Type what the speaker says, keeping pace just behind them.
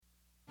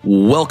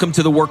Welcome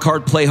to the Work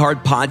Hard, Play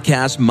Hard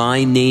podcast.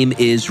 My name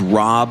is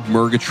Rob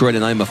Murgatroyd,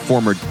 and I'm a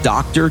former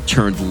doctor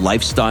turned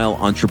lifestyle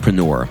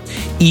entrepreneur.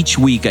 Each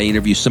week, I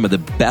interview some of the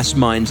best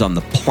minds on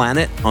the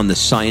planet on the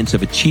science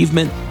of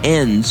achievement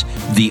and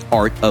the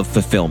art of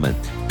fulfillment.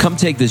 Come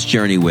take this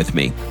journey with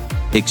me.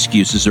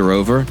 Excuses are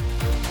over.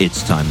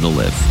 It's time to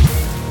live.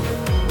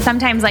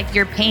 Sometimes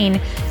your pain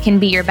can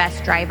be your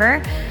best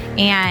driver.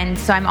 And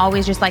so I'm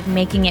always just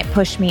making it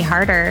push me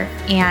harder,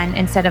 and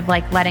instead of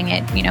letting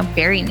it,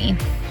 bury me.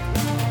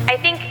 I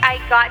think I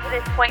got to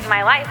this point in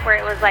my life where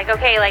it was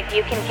okay,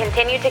 you can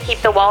continue to keep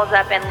the walls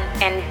up and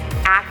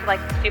act like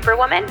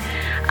Superwoman,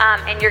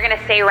 and you're going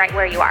to stay right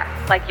where you are.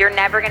 You're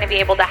never going to be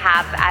able to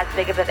have as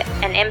big of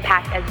an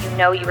impact as you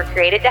were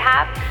created to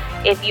have.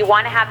 If you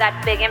want to have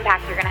that big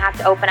impact, you're going to have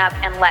to open up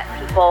and let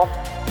people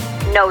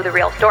know the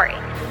real story.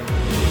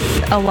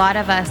 A lot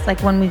of us,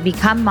 when we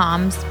become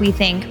moms, we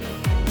think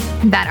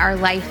that our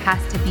life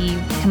has to be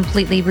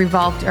completely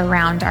revolved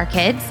around our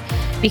kids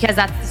because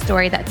that's the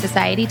story that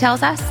society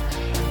tells us.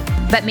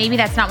 But maybe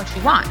that's not what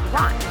you want.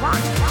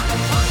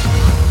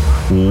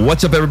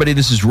 What's up, everybody?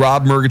 This is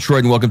Rob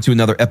Murgatroyd, and welcome to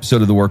another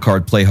episode of the Work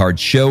Hard, Play Hard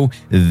show.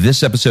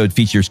 This episode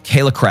features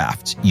Cayla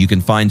Craft. You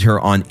can find her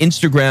on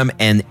Instagram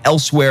and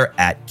elsewhere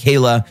at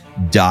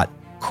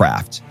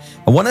Cayla.craft.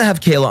 I want to have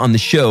Cayla on the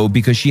show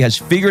because she has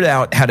figured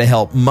out how to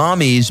help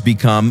mommies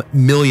become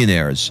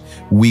millionaires.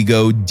 We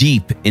go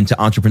deep into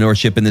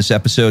entrepreneurship in this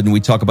episode, and we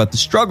talk about the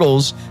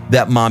struggles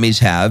that mommies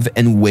have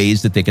and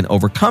ways that they can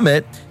overcome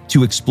it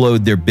to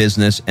explode their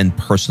business and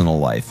personal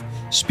life.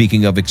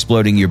 Speaking of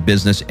exploding your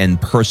business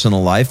and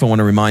personal life, I want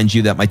to remind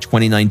you that my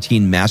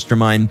 2019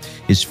 mastermind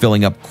is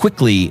filling up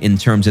quickly in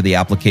terms of the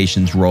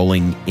applications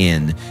rolling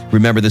in.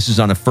 Remember, this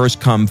is on a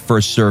first come,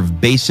 first served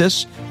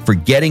basis for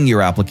getting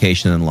your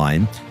application in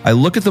line. I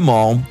look at them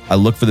all, I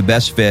look for the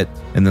best fit,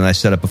 and then I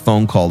set up a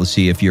phone call to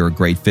see if you're a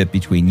great fit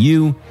between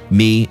you,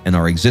 me, and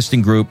our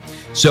existing group.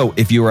 So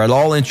if you are at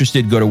all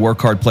interested, go to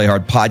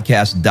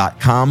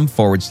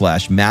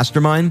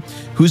workhardplayhardpodcast.com/mastermind.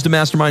 Who's the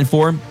mastermind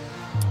for?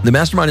 The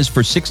mastermind is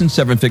for 6- and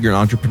 7-figure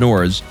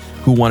entrepreneurs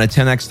who want to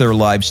 10x their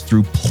lives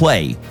through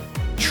play,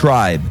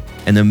 tribe,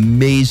 and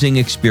amazing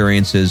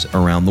experiences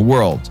around the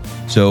world.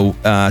 So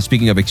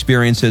speaking of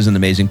experiences and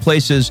amazing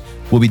places,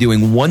 we'll be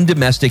doing 1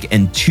 domestic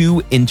and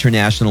 2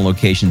 international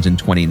locations in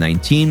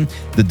 2019.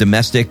 The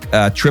domestic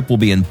trip will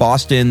be in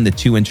Boston, the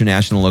 2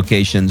 international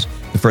locations.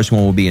 The first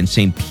one will be in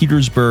St.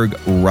 Petersburg,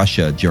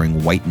 Russia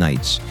during White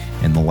Nights.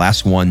 And the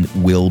last one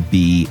will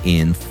be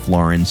in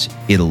Florence,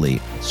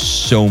 Italy.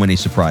 So many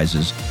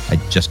surprises. I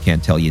just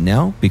can't tell you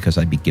now because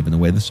I'd be giving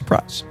away the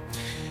surprise.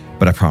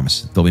 But I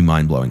promise they'll be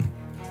mind-blowing.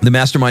 The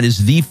mastermind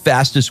is the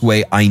fastest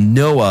way I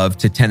know of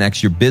to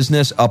 10x your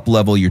business,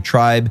 up-level your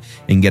tribe,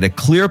 and get a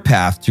clear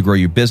path to grow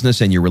your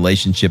business and your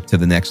relationship to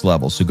the next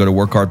level. So go to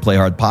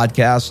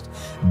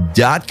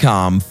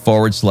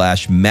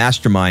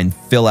workhardplayhardpodcast.com/mastermind,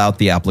 fill out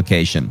the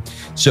application.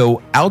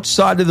 So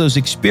outside of those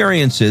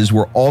experiences,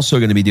 we're also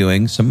going to be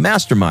doing some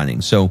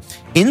masterminding. So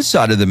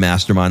inside of the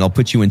mastermind, I'll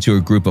put you into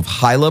a group of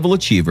high-level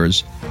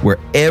achievers where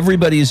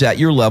everybody is at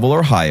your level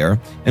or higher,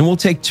 and we'll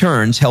take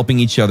turns helping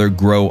each other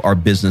grow our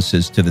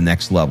businesses to the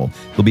next level.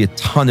 There'll be a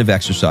ton of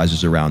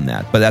exercises around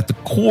that. But at the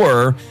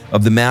core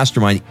of the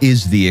mastermind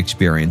is the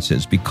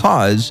experiences,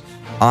 because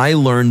I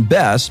learn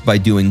best by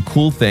doing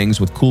cool things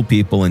with cool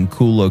people in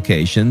cool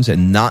locations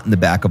and not in the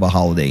back of a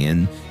Holiday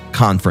Inn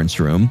conference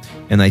room.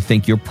 And I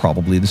think you're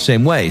probably the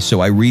same way.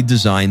 So I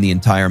redesigned the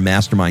entire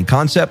mastermind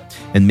concept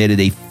and made it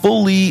a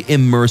fully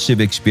immersive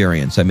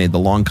experience. I made the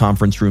long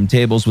conference room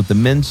tables with the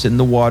mints in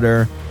the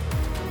water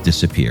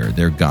disappear.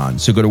 They're gone.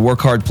 So go to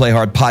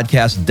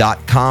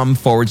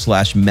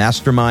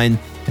workhardplayhardpodcast.com/mastermind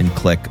and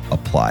click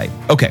apply.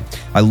 Okay.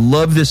 I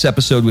love this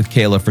episode with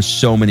Cayla for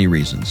so many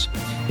reasons.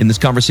 In this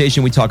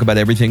conversation, we talk about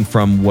everything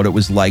from what it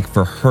was like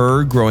for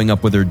her growing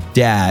up with her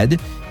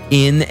dad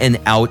in and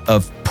out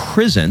of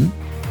prison,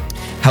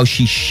 how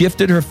she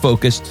shifted her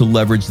focus to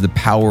leverage the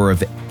power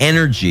of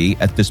energy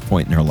at this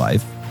point in her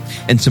life,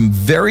 and some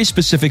very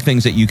specific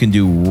things that you can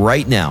do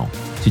right now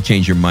to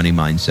change your money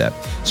mindset.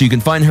 So you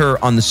can find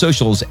her on the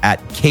socials at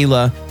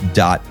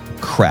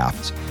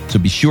Cayla.craft. So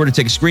be sure to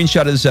take a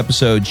screenshot of this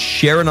episode,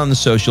 share it on the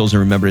socials, and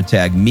remember to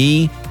tag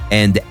me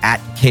and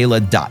at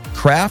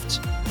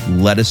Cayla.craft.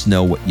 Let us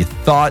know what you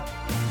thought.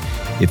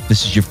 If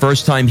this is your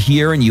first time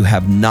here and you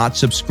have not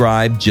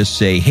subscribed, just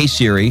say, "Hey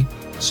Siri,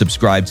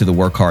 subscribe to the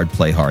Work Hard,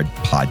 Play Hard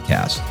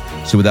podcast."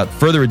 So without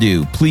further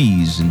ado,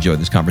 please enjoy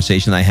this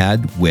conversation I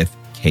had with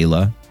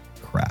Cayla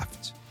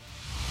Craft.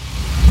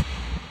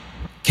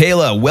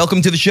 Cayla,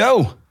 welcome to the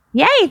show.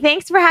 Yay,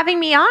 thanks for having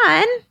me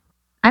on.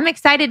 I'm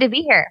excited to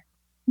be here.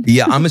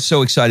 Yeah, I'm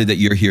so excited that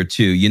you're here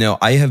too. You know,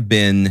 I have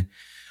been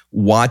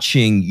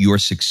watching your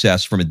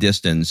success from a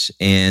distance,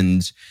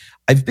 and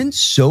I've been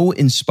so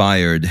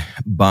inspired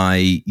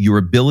by your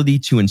ability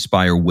to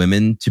inspire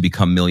women to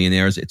become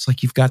millionaires. It's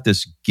like you've got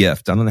this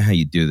gift. I don't know how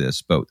you do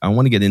this, but I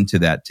want to get into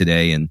that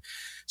today. And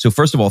so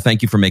first of all,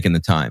 thank you for making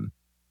the time.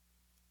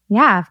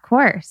 Yeah, of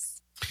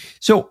course.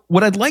 So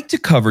what I'd like to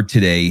cover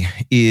today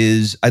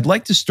is I'd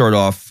like to start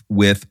off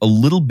with a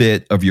little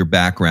bit of your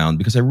background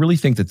because I really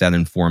think that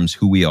informs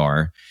who we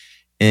are.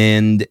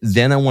 And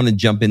then I want to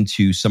jump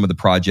into some of the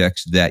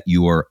projects that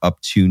you are up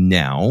to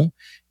now.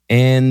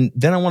 And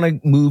then I want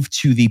to move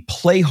to the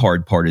play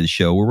hard part of the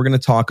show where we're going to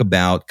talk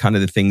about kind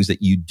of the things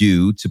that you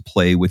do to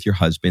play with your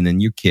husband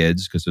and your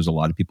kids, because there's a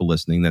lot of people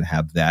listening that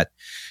have that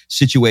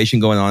situation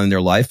going on in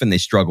their life and they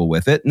struggle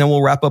with it. And then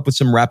we'll wrap up with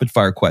some rapid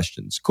fire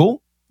questions.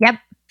 Cool? Yep.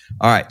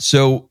 All right.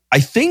 So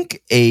I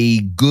think a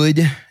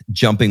good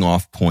jumping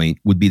off point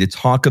would be to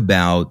talk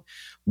about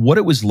what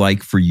it was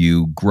like for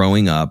you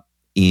growing up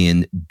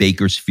in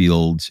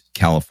Bakersfield,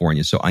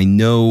 California. So I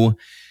know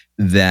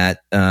that,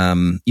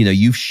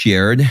 you've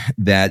shared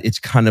that it's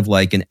kind of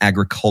like an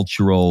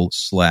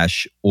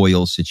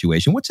agricultural/oil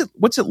situation. What's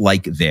it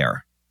like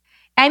there?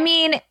 I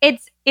mean,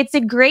 it's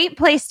a great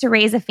place to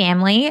raise a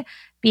family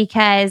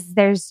because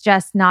there's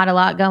just not a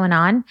lot going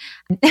on.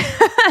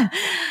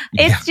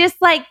 It's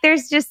just like,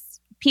 there's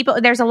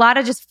a lot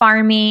of just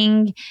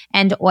farming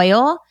and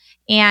oil,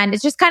 and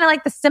it's just kind of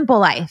like the simple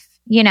life,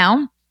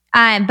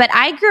 But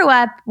I grew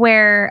up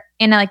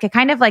in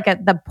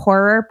the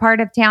poorer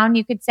part of town,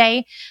 you could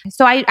say.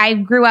 So I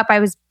grew up, I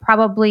was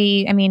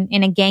probably,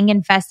 in a gang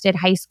infested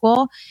high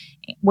school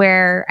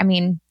where,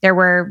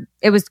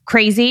 it was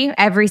crazy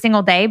every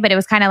single day, but it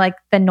was kind of like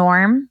the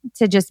norm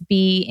to just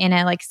be in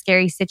a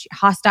scary,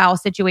 hostile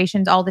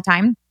situations all the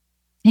time.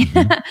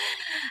 Mm-hmm.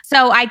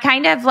 So I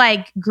kind of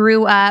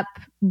grew up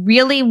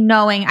really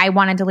knowing I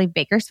wanted to leave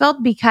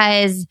Bakersfield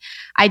because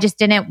I just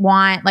didn't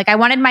want, I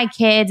wanted my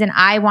kids and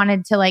I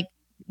wanted to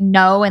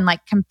know and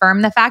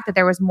confirm the fact that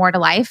there was more to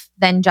life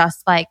than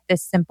just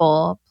this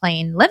simple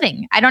plain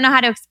living. I don't know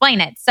how to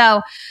explain it.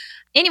 So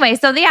anyway,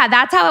 yeah,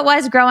 that's how it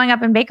was growing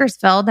up in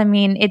Bakersfield.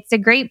 It's a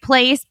great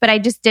place, but I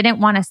just didn't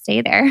want to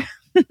stay there.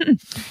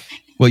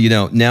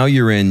 Well, now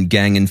you're in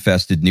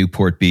gang-infested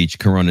Newport Beach,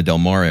 Corona Del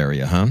Mar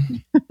area, huh?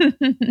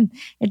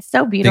 It's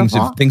so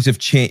beautiful. Things have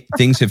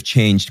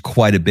changed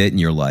quite a bit in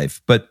your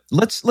life. But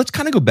let's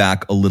kind of go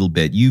back a little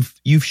bit.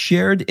 You've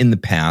shared in the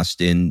past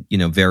in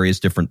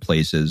various different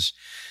places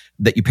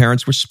that your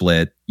parents were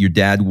split. Your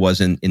dad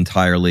wasn't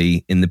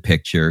entirely in the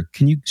picture.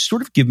 Can you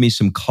sort of give me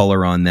some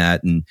color on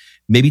that and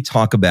maybe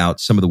talk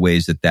about some of the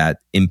ways that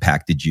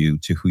impacted you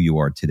to who you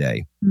are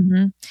today?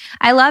 Mm-hmm.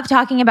 I love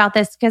talking about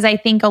this because I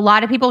think a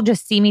lot of people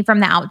just see me from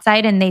the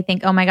outside and they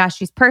think, oh my gosh,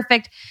 she's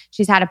perfect.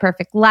 She's had a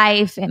perfect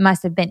life. It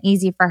must have been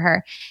easy for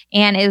her.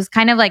 And it was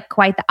kind of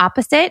quite the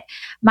opposite.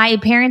 My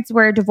parents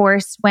were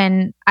divorced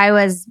when I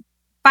was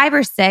 5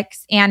 or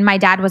 6, and my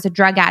dad was a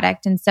drug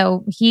addict. And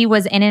so he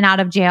was in and out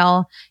of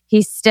jail.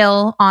 He's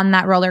still on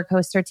that roller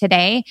coaster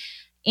today.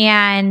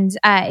 And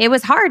it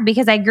was hard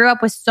because I grew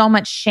up with so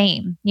much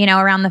shame,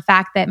 around the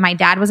fact that my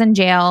dad was in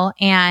jail.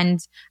 And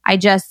I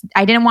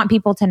didn't want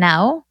people to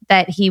know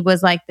that he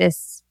was like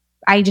this.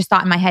 I just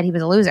thought in my head he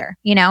was a loser,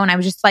 and I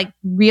was just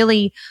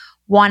really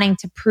wanting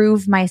to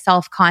prove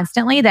myself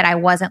constantly that I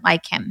wasn't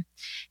like him.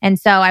 And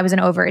so I was an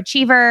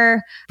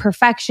overachiever,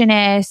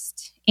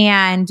 perfectionist,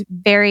 and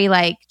very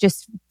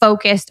just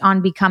focused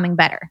on becoming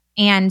better.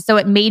 And so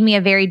it made me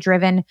a very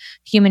driven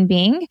human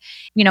being.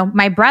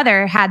 My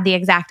brother had the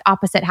exact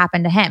opposite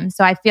happen to him.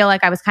 So I feel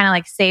like I was kind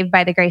of saved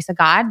by the grace of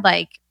God.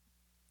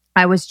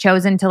 I was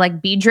chosen to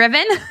be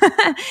driven.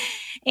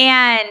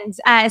 And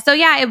that's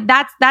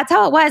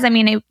how it was.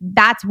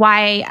 That's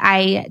why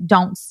I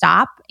don't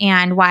stop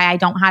and why I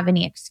don't have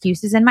any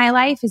excuses in my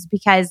life is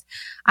because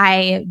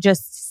I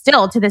just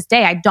still to this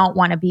day, I don't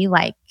want to be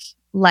like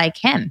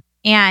him.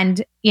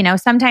 And,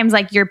 sometimes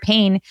your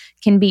pain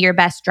can be your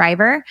best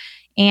driver.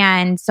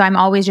 And so I'm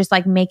always just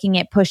making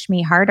it push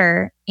me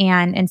harder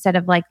and instead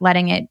of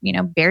letting it,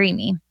 bury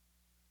me.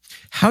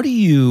 How do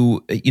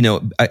you,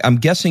 I'm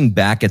guessing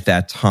back at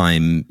that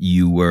time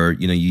you were,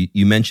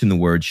 you mentioned the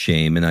word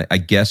shame, and I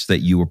guess that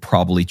you were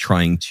probably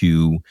trying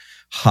to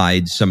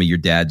hide some of your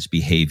dad's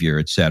behavior,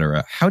 et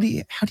cetera. How do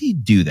you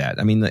do that?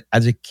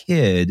 As a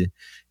kid,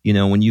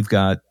 when you've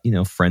got,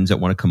 friends that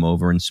want to come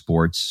over in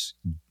sports,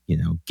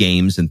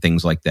 games and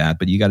things like that,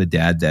 but you got a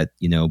dad that,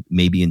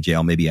 maybe in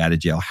jail, maybe out of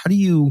jail. How do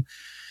you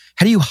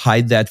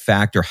hide that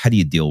fact, or how do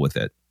you deal with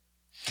it?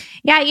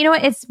 Yeah,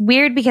 it's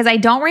weird because I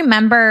don't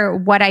remember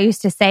what I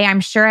used to say. I'm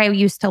sure I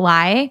used to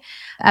lie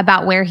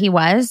about where he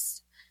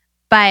was,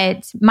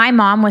 but my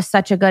mom was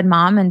such a good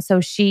mom. And so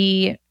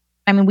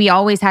we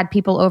always had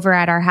people over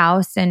at our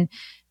house, and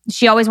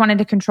she always wanted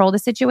to control the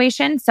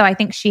situation. So I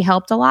think she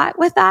helped a lot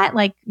with that.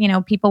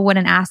 People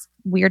wouldn't ask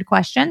weird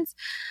questions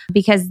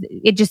because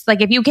it just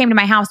if you came to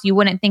my house, you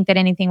wouldn't think that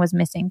anything was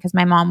missing because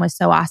my mom was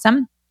so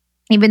awesome.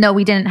 Even though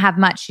we didn't have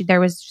much, there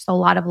was just a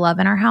lot of love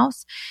in our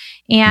house.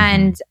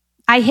 And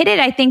I hid it,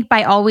 I think,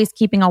 by always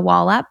keeping a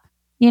wall up,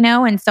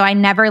 and so I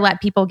never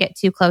let people get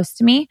too close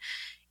to me.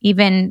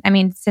 Even,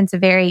 since a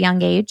very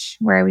young age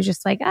where I was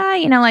just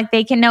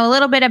they can know a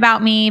little bit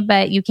about me,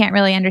 but you can't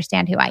really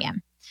understand who I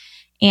am.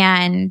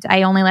 And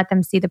I only let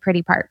them see the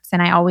pretty parts.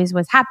 And I always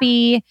was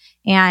happy.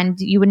 And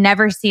you would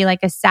never see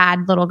a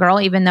sad little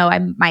girl, even though I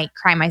might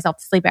cry myself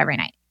to sleep every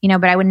night.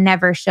 but I would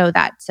never show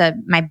that to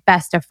my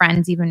best of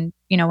friends, even,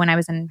 when I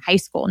was in high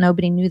school.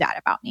 Nobody knew that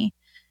about me.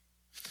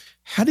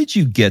 How did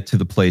you get to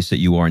the place that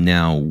you are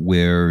now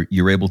where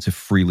you're able to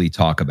freely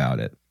talk about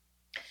it?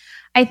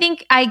 I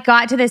think I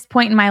got to this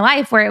point in my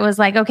life where it was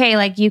like, okay,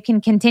 like you can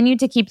continue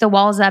to keep the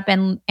walls up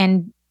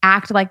and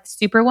act like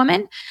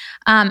Superwoman.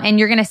 And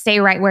you're going to stay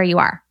right where you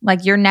are.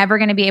 Like you're never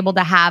going to be able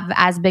to have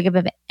as big of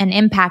an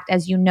impact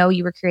as you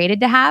were created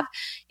to have.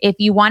 If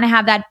you want to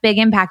have that big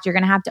impact, you're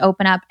going to have to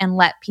open up and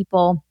let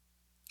people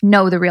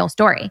know the real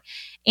story.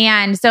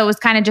 And so it was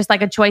kind of just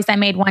like a choice I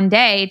made one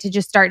day to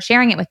just start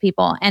sharing it with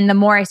people. And the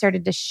more I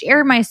started to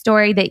share my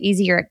story, the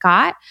easier it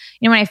got.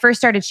 When I first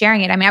started sharing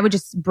it, I would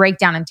just break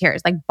down in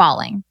tears, like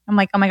bawling. I'm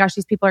like, oh my gosh,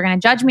 these people are going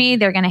to judge me.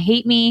 They're going to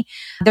hate me.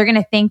 They're going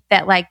to think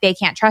that like they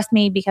can't trust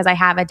me because I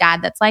have a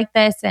dad that's like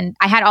this. And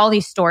I had all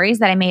these stories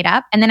that I made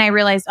up. And then I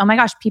realized, oh my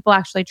gosh, people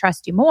actually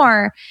trust you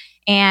more.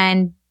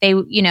 And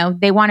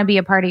they want to be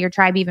a part of your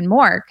tribe even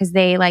more because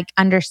they like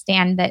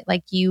understand that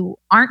like you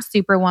aren't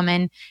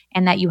Superwoman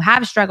and that you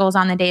have struggles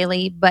on the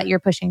daily, but you're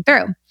pushing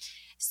through.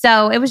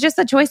 So it was just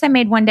a choice I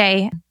made one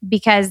day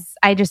because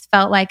I just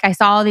felt like I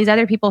saw all these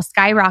other people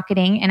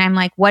skyrocketing and I'm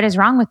like, what is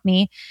wrong with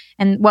me?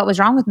 And what was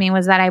wrong with me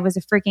was that I was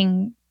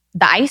the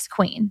ice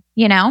queen,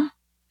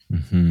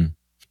 Mm-hmm.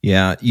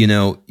 Yeah,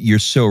 you're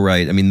so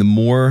right. I mean, the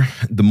more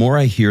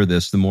I hear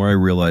this, the more I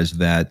realize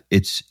that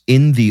it's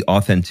in the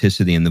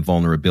authenticity and the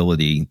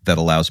vulnerability that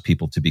allows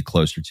people to be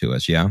closer to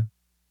us. Yeah,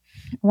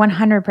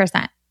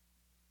 100%.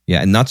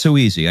 Yeah, and not so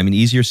easy. I mean,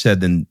 easier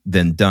said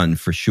than done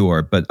for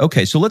sure. But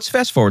okay, so let's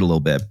fast forward a little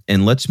bit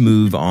and let's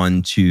move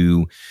on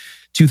to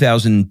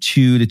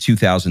 2002 to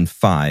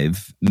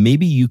 2005.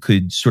 Maybe you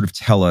could sort of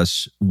tell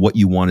us what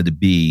you wanted to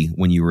be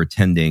when you were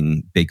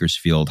attending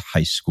Bakersfield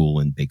High School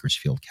in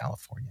Bakersfield,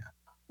 California.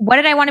 What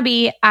did I want to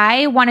be?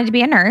 I wanted to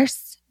be a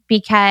nurse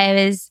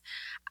because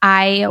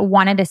I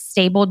wanted a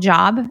stable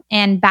job.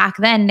 And back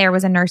then there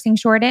was a nursing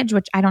shortage,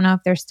 which I don't know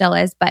if there still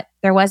is, but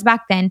there was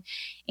back then.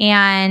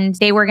 And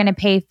they were going to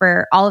pay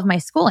for all of my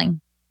schooling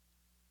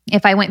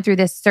if I went through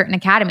this certain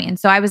academy. And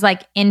so I was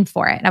like in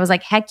for it. I was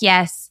like, heck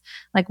yes.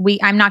 Like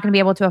I'm not going to be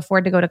able to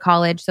afford to go to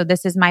college. So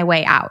this is my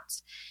way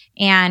out.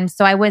 And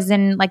so I was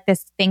in like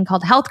this thing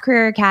called Health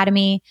Career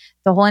Academy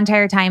the whole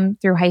entire time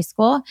through high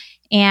school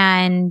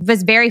and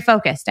was very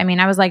focused. I mean,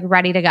 I was like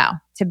ready to go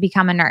to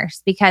become a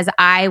nurse because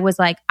I was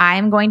like,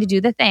 I'm going to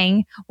do the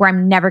thing where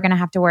I'm never going to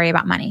have to worry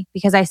about money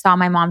because I saw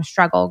my mom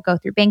struggle, go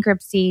through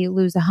bankruptcy,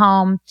 lose a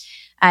home,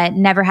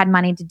 never had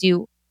money to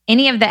do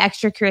any of the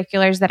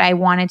extracurriculars that I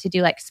wanted to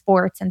do, like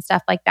sports and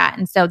stuff like that.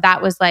 And so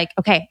that was like,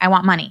 okay, I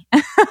want money.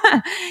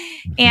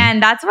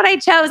 And that's what I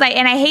chose. I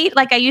hate,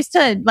 like, I used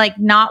to like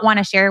not want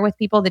to share with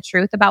people the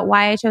truth about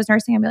why I chose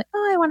nursing. I'd be like,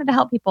 oh, I wanted to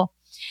help people,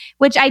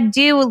 which I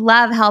do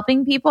love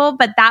helping people.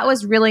 But that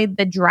was really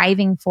the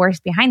driving force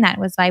behind that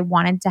was I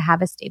wanted to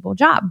have a stable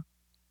job.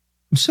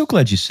 I'm so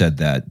glad you said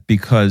that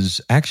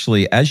because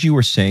actually, as you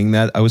were saying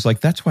that, I was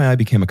like, that's why I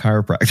became a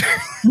chiropractor.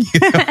 You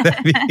know what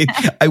I mean?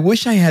 I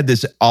wish I had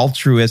this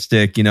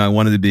altruistic, I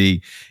wanted to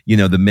be,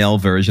 the male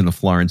version of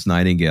Florence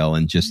Nightingale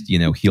and just,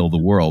 heal the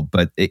world.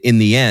 But in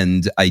the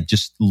end, I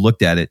just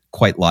looked at it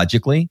quite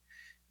logically,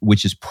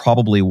 which is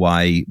probably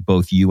why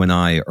both you and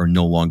I are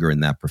no longer in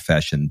that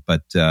profession.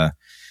 But all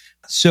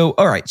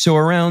right. So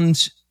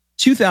around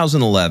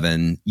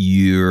 2011,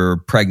 you're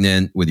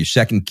pregnant with your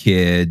second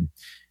kid.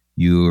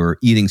 You're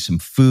eating some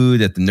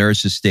food at the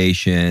nurse's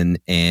station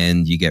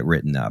and you get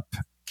written up.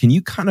 Can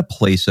you kind of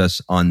place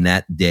us on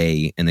that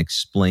day and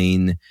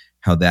explain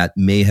how that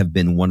may have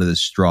been one of the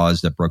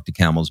straws that broke the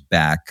camel's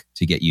back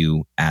to get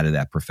you out of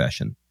that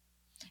profession?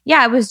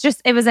 Yeah,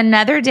 it was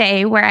another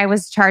day where I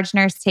was charge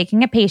nurse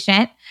taking a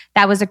patient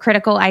that was a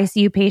critical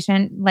ICU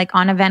patient, like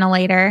on a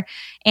ventilator.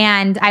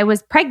 And I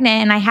was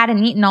pregnant and I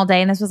hadn't eaten all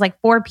day. And this was like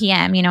 4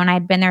 p.m., and I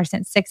had been there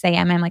since 6 a.m.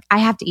 And I'm like, I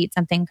have to eat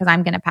something because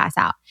I'm going to pass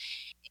out.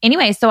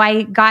 Anyway, so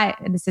I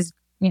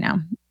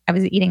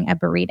was eating a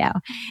burrito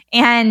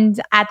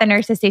and at the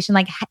nurse's station,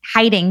 like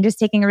hiding, just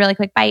taking a really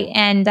quick bite.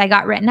 And I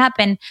got written up.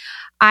 And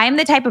I'm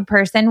the type of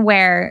person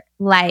where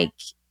like,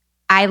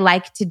 I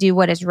like to do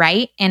what is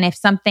right. And if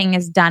something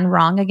is done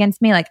wrong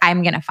against me, like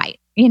I'm going to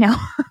fight,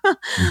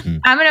 mm-hmm.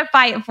 I'm going to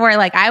fight for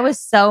like, I was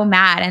so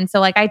mad. And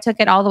so like, I took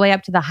it all the way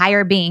up to the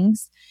higher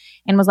beings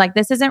and was like,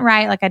 this isn't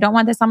right. Like, I don't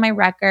want this on my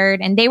record.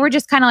 And they were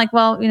just kind of like,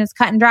 well, it's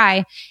cut and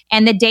dry.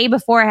 And the day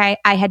before I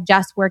had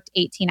just worked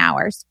 18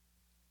 hours,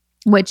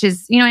 which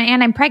is,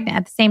 and I'm pregnant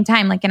at the same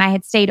time. Like, and I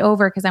had stayed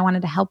over because I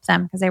wanted to help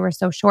them because they were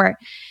so short.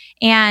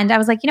 And I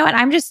was like, you know what?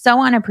 I'm just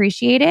so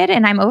unappreciated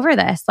and I'm over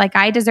this. Like,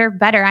 I deserve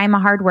better. I'm a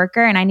hard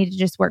worker and I need to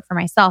just work for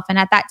myself. And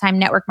at that time,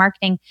 network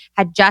marketing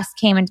had just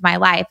came into my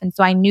life. And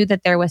so I knew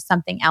that there was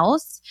something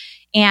else.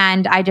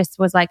 And I just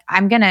was like,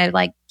 I'm going to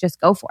like,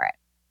 just go for it.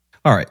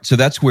 All right. So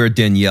that's where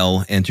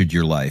Danielle entered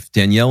your life.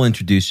 Danielle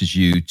introduces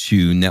you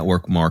to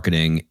network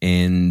marketing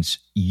and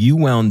you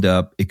wound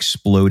up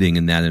exploding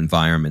in that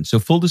environment. So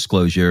full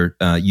disclosure,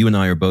 you and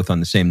I are both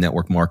on the same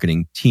network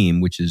marketing team,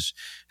 which is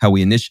how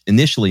we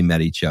initially met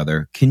each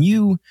other. Can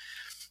you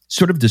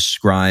sort of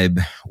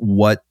describe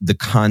what the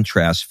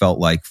contrast felt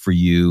like for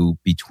you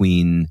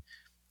between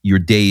your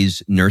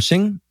days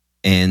nursing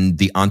and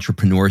the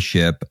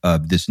entrepreneurship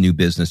of this new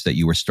business that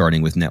you were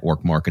starting with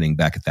network marketing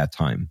back at that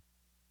time?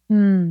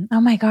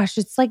 Oh my gosh,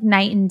 it's like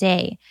night and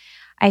day.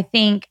 I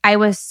think I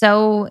was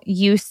so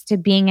used to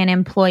being an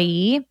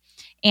employee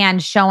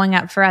and showing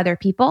up for other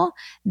people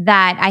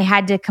that I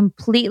had to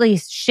completely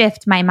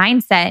shift my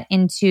mindset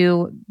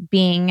into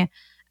being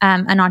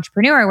an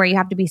entrepreneur, where you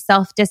have to be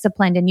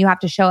self-disciplined and you have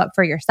to show up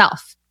for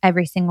yourself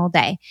every single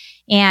day.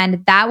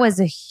 And that was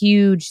a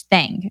huge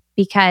thing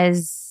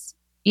because,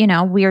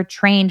 we are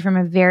trained from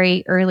a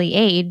very early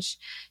age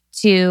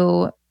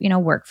to,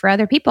 work for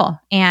other people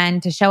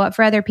and to show up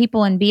for other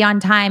people and be on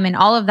time and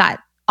all of that,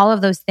 all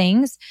of those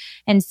things.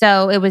 And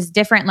so it was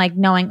different, like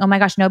knowing, oh my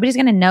gosh, nobody's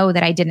going to know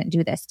that I didn't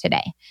do this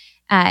today.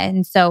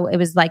 And so it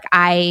was like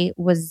I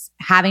was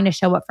having to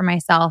show up for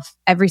myself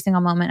every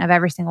single moment of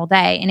every single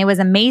day. And it was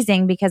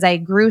amazing because I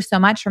grew so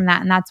much from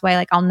that. And that's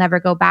why I'll never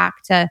go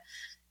back to,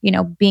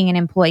 being an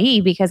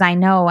employee, because I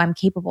know I'm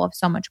capable of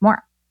so much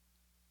more.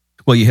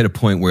 Well, you hit a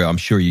point where I'm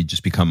sure you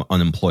just become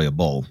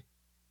unemployable.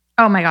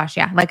 Oh my gosh,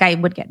 yeah. I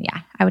would get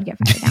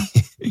fired now.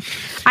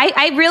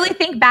 I really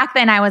think back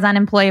then I was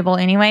unemployable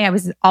anyway. I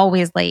was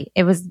always late.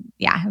 It was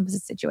a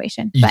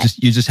situation.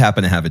 You just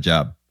happen to have a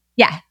job.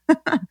 Yeah.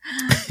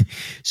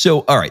 So,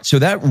 all right. So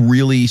that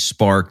really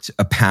sparked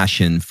a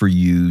passion for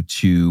you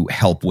to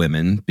help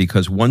women,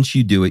 because once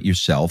you do it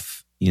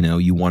yourself,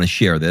 you want to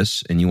share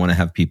this and you want to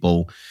have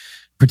people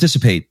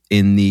participate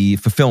in the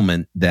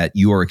fulfillment that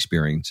you are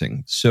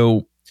experiencing.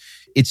 So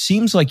it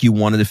seems like you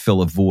wanted to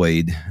fill a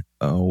void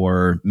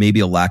or maybe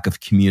a lack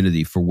of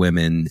community for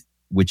women,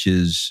 which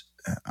is,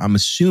 I'm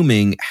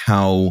assuming,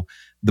 how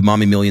the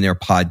Mommy Millionaire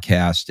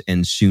podcast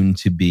and soon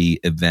to be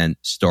event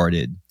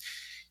started.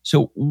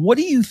 So what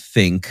do you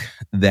think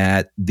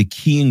that the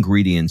key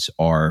ingredients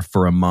are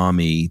for a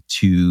mommy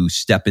to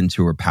step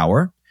into her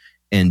power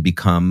and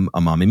become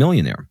a mommy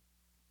millionaire?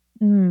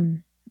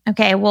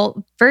 Okay.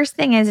 Well, first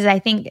thing is I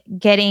think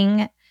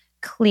getting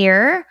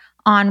clear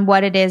on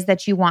what it is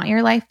that you want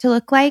your life to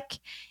look like.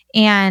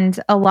 And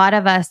a lot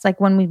of us,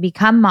 when we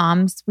become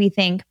moms, we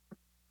think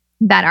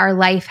that our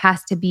life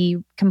has to be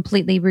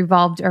completely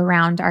revolved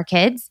around our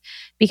kids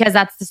because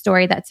that's the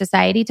story that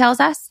society tells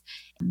us.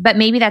 But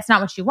maybe that's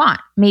not what you want.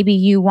 Maybe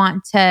you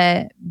want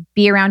to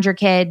be around your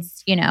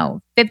kids,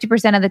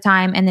 50% of the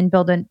time and then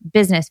build a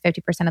business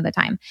 50% of the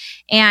time.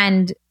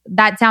 And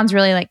that sounds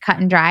really cut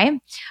and dry.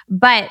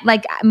 But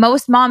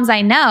most moms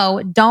I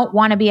know don't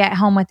want to be at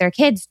home with their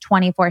kids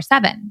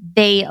 24/7.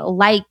 They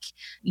like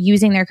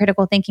using their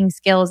critical thinking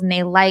skills and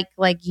they like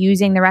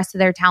using the rest of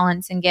their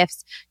talents and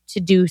gifts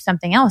to do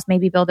something else,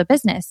 maybe build a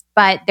business.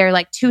 But they're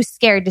too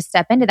scared to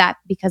step into that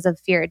because of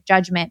fear of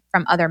judgment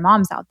from other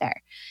moms out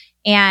there.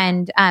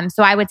 And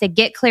so I would say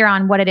get clear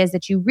on what it is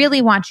that you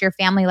really want your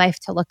family life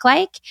to look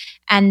like.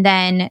 And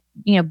then,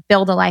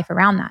 build a life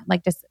around that.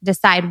 Just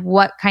decide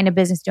what kind of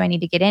business do I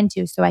need to get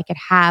into so I could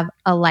have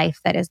a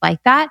life that is like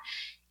that.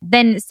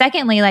 Then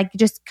secondly,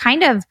 just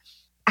kind of,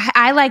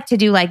 I like to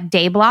do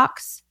day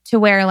blocks to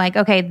where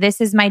okay, this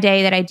is my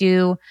day that I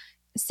do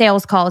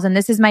sales calls. And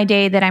this is my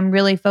day that I'm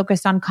really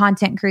focused on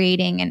content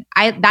creating.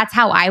 And that's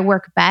how I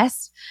work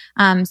best.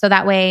 So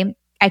that way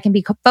I can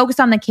be focused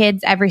on the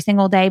kids every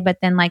single day, but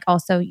then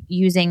also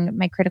using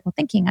my critical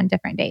thinking on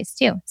different days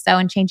too. So,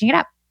 and changing it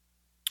up.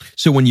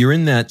 So when you're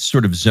in that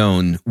sort of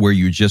zone where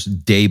you're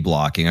just day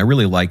blocking, I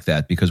really like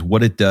that because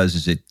what it does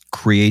is it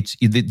creates,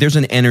 there's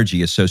an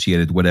energy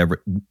associated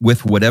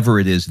with whatever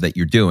it is that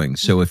you're doing.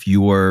 So if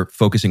you're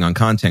focusing on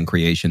content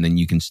creation, then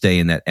you can stay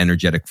in that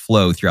energetic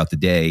flow throughout the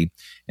day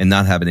and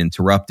not have it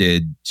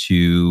interrupted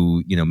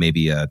to,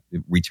 maybe a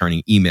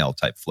returning email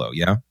type flow.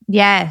 Yeah.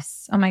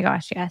 Yes. Oh my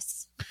gosh.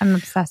 Yes. I'm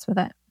obsessed with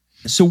it.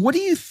 So what do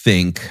you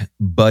think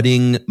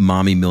budding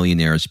mommy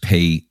millionaires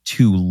pay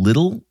too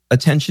little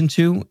attention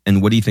to?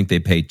 And what do you think they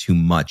pay too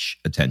much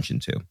attention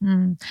to?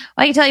 Well,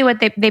 I can tell you what,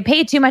 they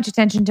pay too much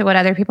attention to what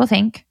other people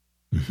think.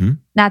 Mm-hmm.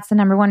 That's the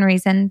number one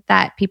reason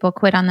that people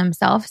quit on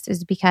themselves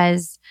is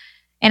because,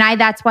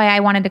 that's why I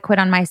wanted to quit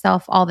on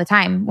myself all the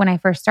time when I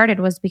first started,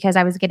 was because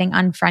I was getting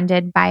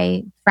unfriended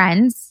by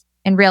friends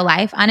in real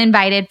life,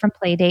 uninvited from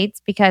play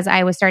dates because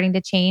I was starting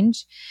to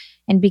change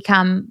and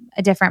become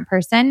a different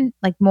person,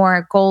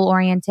 more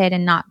goal-oriented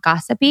and not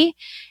gossipy.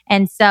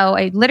 And so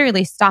I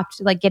literally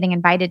stopped getting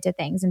invited to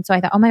things. And so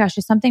I thought, oh my gosh,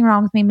 there's something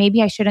wrong with me.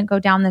 Maybe I shouldn't go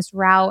down this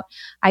route.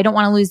 I don't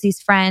want to lose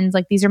these friends.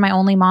 These are my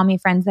only mommy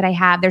friends that I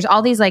have. There's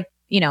all these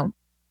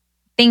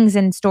things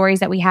and stories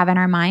that we have in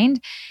our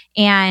mind.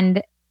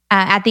 And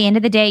at the end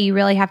of the day, you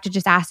really have to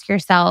just ask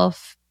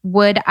yourself,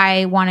 would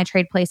I want to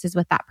trade places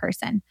with that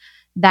person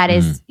that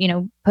is,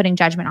 putting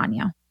judgment on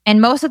you? And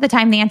most of the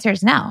time the answer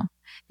is no.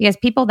 Because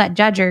people that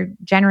judge are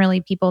generally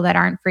people that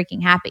aren't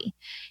freaking happy.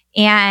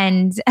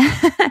 And,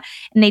 and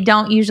they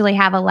don't usually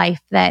have a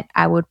life that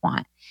I would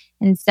want.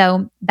 And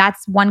so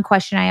that's one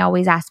question I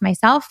always ask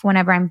myself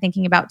whenever I'm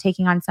thinking about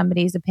taking on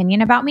somebody's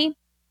opinion about me.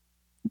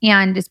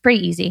 And it's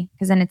pretty easy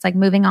because then it's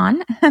moving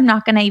on. I'm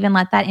not going to even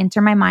let that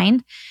enter my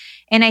mind.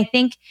 And I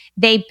think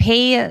they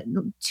pay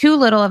too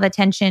little of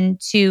attention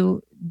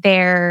to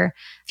their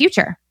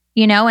future,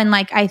 and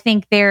like, I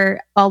think a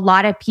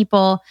lot of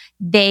people,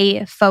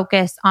 they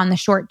focus on the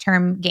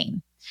short-term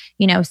gain.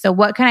 So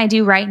what can I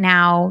do right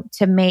now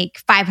to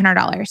make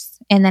 $500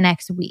 in the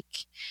next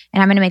week?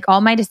 And I'm going to make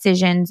all my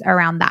decisions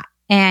around that.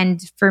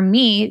 And for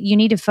me, you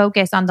need to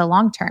focus on the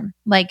long term.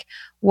 Like,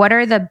 what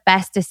are the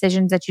best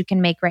decisions that you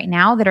can make right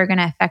now that are going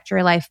to affect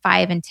your life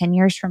 5 and 10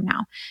 years from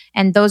now?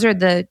 And those are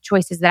the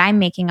choices that I'm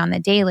making on the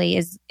daily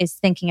is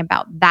thinking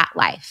about that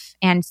life.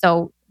 And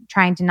so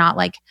trying to not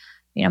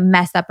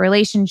mess up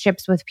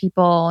relationships with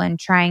people and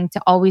trying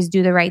to always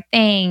do the right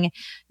thing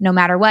no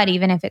matter what,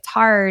 even if it's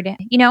hard,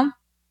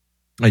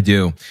 I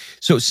do.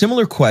 So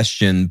similar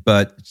question,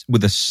 but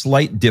with a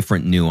slight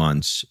different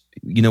nuance.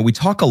 We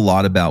talk a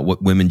lot about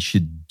what women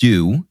should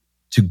do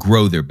to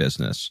grow their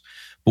business,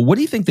 but what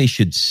do you think they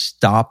should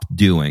stop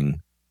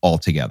doing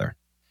altogether?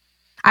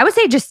 I would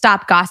say just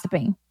stop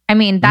gossiping. I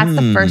mean, that's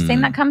the first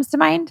thing that comes to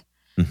mind.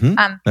 Mm-hmm.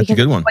 That's a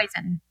good one. It's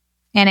poison.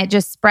 And it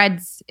just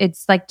spreads.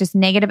 It's like just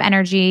negative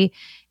energy.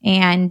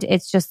 And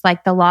it's just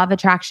like the law of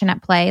attraction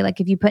at play. Like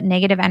if you put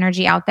negative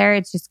energy out there,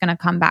 it's just going to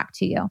come back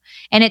to you.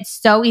 And it's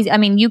so easy. I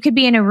mean, you could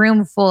be in a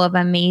room full of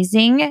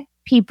amazing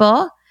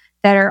people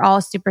that are all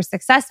super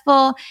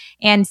successful,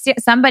 and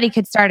somebody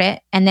could start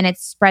it, and then it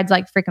spreads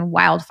like freaking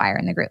wildfire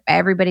in the group.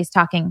 Everybody's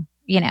talking,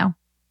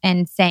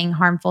 and saying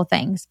harmful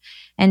things.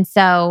 And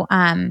so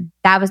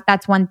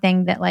that's one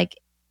thing that like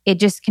it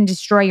just can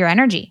destroy your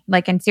energy,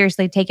 like, and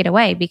seriously take it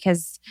away.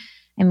 Because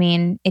I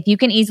mean, if you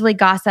can easily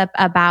gossip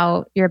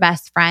about your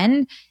best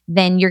friend,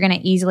 then you're going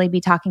to easily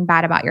be talking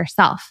bad about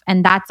yourself.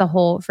 And that's a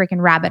whole freaking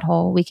rabbit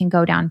hole we can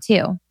go down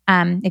too.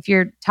 If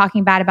you're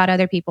talking bad about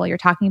other people, you're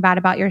talking bad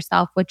about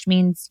yourself, which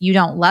means you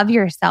don't love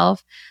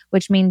yourself,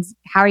 which means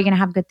how are you going to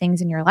have good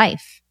things in your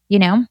life,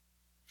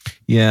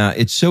 Yeah,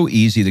 it's so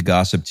easy to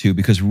gossip too,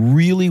 because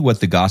really what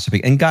the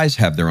gossiping, and guys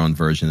have their own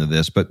version of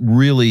this, but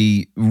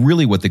really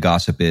what the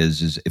gossip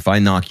is if I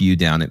knock you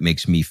down, it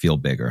makes me feel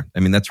bigger.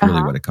 I mean, that's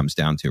really what it comes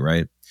down to,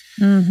 right?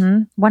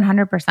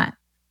 100%.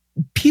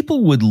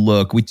 People would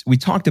look, we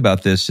talked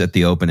about this at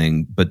the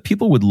opening, but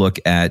people would look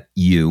at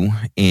you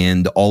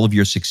and all of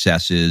your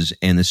successes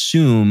and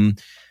assume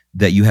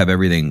that you have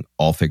everything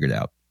all figured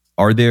out.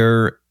 Are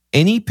there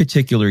any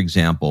particular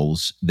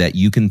examples that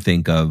you can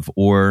think of,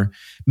 or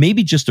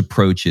maybe just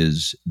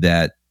approaches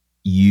that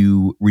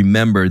you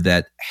remember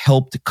that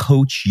helped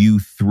coach you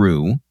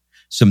through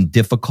some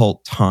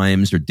difficult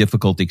times or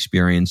difficult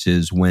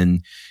experiences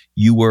when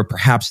you were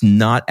perhaps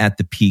not at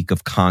the peak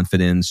of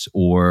confidence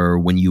or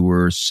when you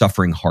were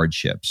suffering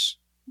hardships?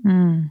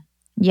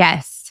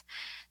 Yes.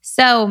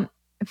 So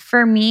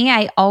for me,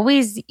 I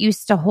always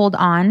used to hold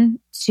on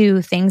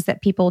to things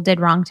that people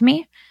did wrong to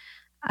me.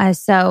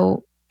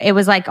 So it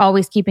was like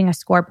always keeping a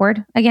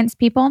scoreboard against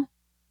people.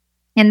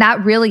 And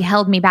that really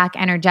held me back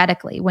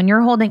energetically. When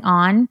you're holding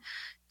on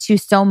to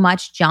so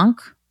much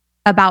junk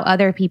about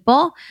other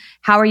people,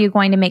 how are you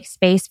going to make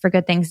space for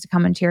good things to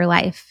come into your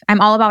life? I'm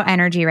all about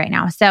energy right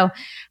now. So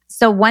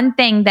one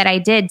thing that I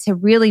did to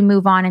really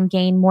move on and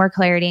gain more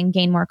clarity and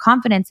gain more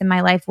confidence in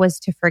my life was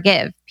to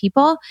forgive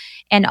people,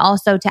 and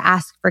also to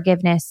ask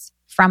forgiveness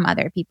from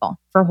other people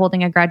for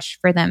holding a grudge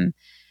for them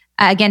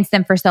against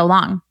them for so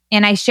long.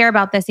 And I share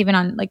about this even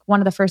on like one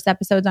of the first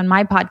episodes on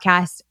my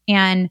podcast.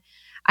 And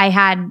I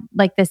had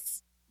like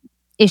this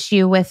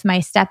issue with my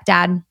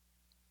stepdad,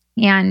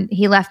 and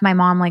he left my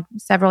mom like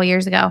several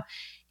years ago.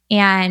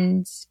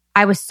 And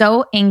I was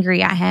so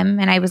angry at him.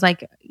 And I was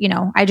like,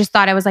 I just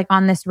thought I was like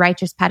on this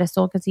righteous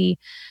pedestal because he,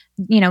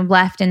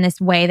 left in this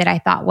way that I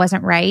thought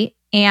wasn't right.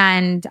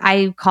 And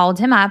I called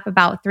him up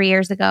about 3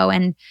 years ago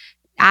and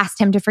asked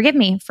him to forgive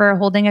me for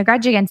holding a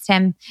grudge against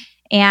him.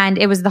 And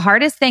it was the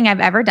hardest thing I've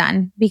ever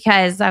done,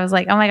 because I was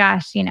like, oh my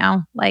gosh,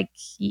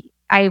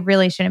 I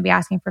really shouldn't be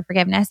asking for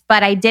forgiveness,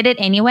 but I did it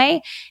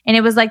anyway. And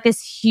it was like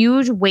this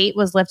huge weight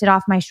was lifted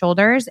off my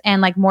shoulders, and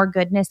like more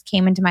goodness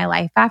came into my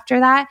life after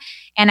that.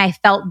 And I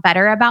felt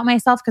better about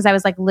myself because I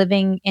was like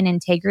living in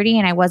integrity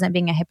and I wasn't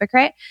being a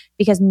hypocrite,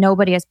 because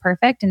nobody is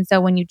perfect. And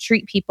so when you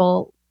treat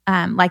people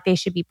like they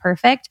should be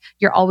perfect,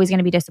 you're always going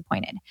to be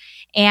disappointed.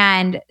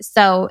 And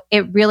so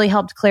it really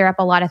helped clear up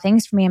a lot of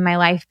things for me in my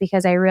life,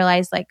 because I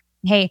realized like,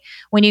 hey,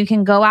 when you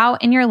can go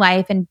out in your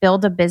life and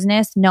build a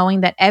business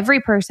knowing that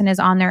every person is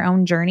on their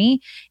own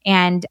journey,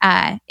 and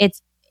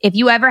if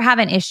you ever have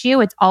an issue,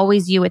 it's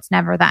always you, it's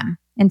never them.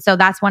 And so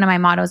that's one of my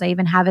mottos. I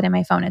even have it in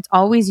my phone. It's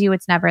always you,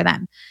 it's never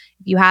them.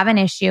 If you have an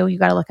issue, you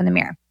got to look in the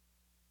mirror.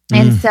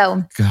 And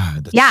so,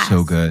 God, that's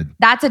so good.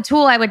 That's a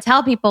tool I would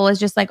tell people, is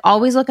just like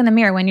always look in the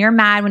mirror. When you're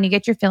mad, when you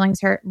get your feelings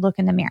hurt, look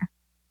in the mirror.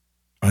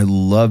 I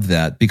love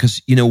that,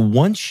 because,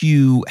 once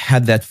you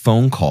had that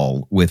phone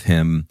call with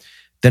him,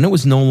 then it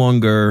was no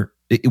longer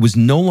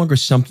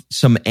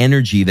some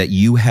energy that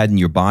you had in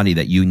your body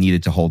that you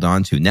needed to hold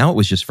on to. Now it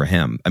was just for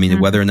him. I mean,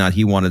 whether or not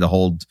he wanted to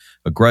hold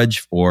a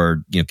grudge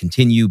or,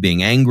 continue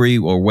being angry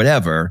or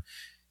whatever,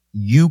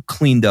 you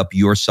cleaned up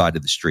your side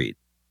of the street.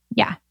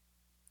 Yeah.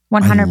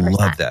 100%. I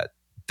love that.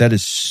 That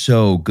is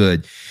so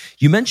good.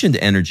 You mentioned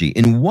energy.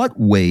 In what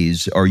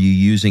ways are you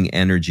using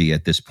energy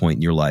at this point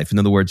in your life? In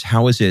other words,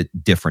 how is it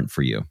different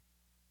for you?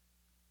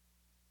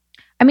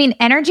 I mean,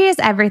 energy is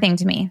everything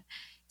to me.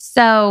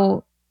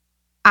 So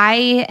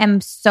I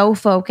am so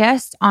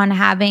focused on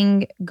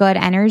having good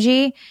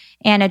energy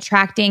and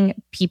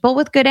attracting people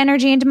with good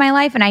energy into my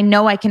life. And I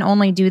know I can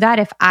only do that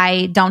if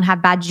I don't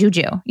have bad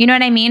juju. You know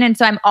what I mean? And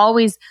so I'm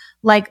always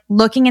like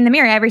looking in the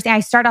mirror every day. I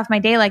start off my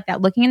day like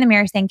that, looking in the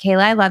mirror saying,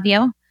 Cayla, I love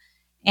you.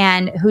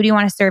 And who do you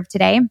want to serve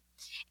today?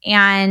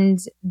 And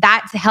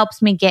that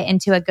helps me get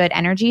into a good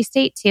energy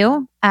state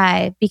too.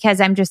 Because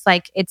I'm just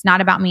like, it's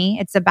not about me.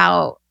 It's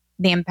about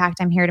the impact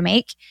I'm here to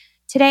make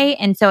today.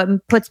 And so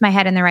it puts my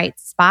head in the right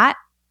spot.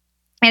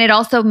 And it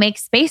also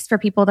makes space for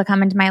people to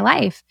come into my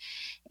life.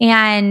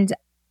 And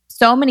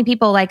so many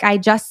people, like I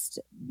just,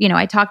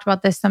 I talked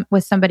about this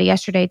with somebody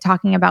yesterday,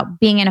 talking about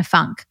being in a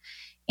funk.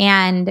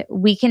 And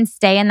we can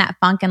stay in that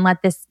funk and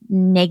let this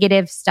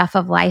negative stuff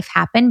of life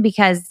happen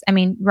because, I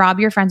mean, Rob,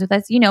 you're friends with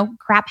us,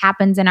 crap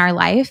happens in our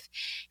life.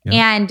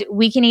 Yeah. And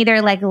we can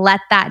either like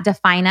let that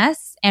define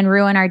us and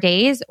ruin our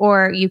days,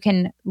 or you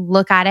can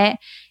look at it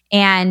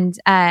and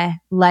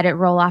let it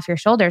roll off your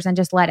shoulders and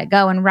just let it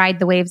go and ride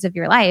the waves of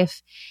your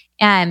life.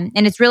 And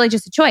it's really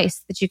just a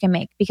choice that you can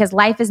make because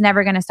life is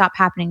never going to stop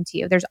happening to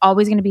you. There's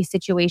always going to be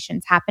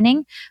situations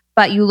happening,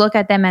 but you look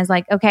at them as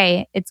like,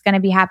 okay, it's going to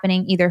be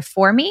happening either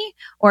for me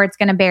or it's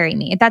going to bury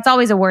me. That's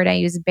always a word I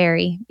use,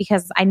 bury,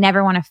 because I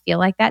never want to feel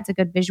like that. It's a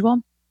good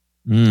visual.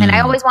 And I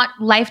always want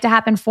life to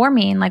happen for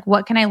me. And like,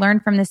 what can I learn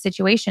from this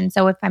situation?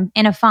 So if I'm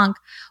in a funk,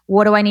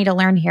 what do I need to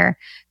learn here?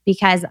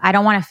 Because I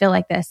don't want to feel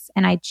like this.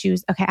 And I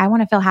choose, okay, I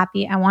want to feel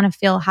happy. I want to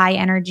feel high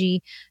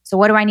energy. So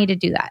what do I need to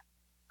do that?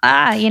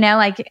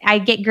 Like I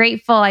get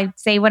grateful. I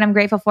say what I'm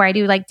grateful for. I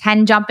do like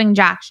 10 jumping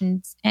jacks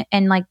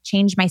and like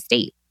change my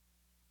state.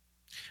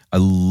 I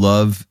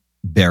love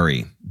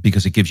bury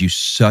because it gives you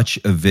such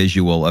a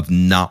visual of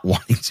not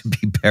wanting to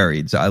be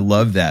buried. So I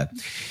love that.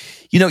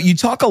 You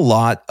talk a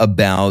lot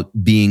about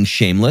being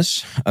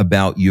shameless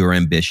about your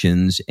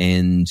ambitions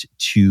and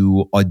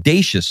to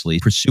audaciously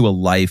pursue a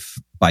life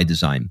by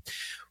design.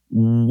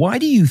 Why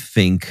do you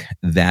think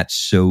that's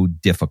so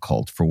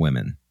difficult for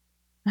women?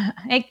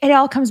 It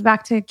all comes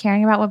back to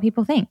caring about what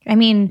people think. I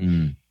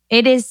mean,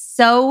 It is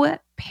so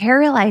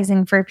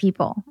paralyzing for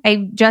people.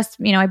 I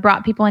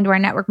brought people into our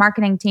network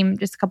marketing team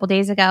just a couple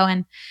days ago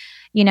and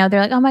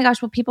they're like, oh my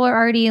gosh, well, people are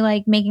already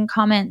like making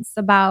comments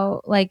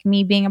about like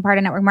me being a part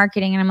of network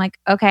marketing. And I'm like,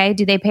 okay,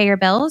 do they pay your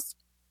bills?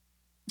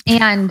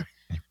 And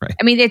right.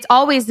 I mean, it's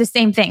always the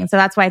same thing. So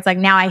that's why it's like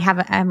now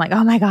I'm like,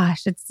 oh my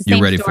gosh, it's the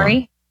same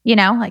story,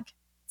 like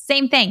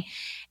same thing.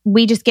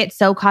 We just get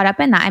so caught up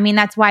in that. I mean,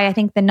 that's why I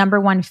think the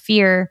number one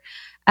fear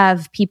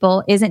of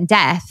people isn't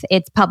death,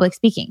 it's public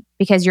speaking,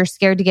 because you're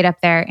scared to get up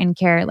there and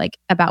care like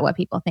about what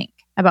people think,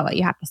 about what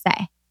you have to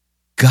say.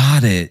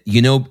 Got it.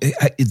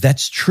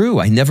 That's true.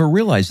 I never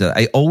realized that.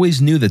 I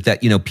always knew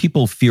that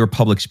people fear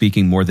public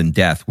speaking more than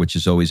death, which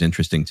is always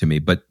interesting to me.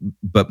 But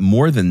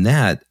more than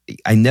that,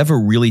 I never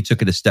really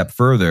took it a step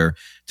further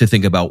to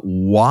think about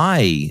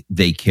why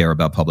they care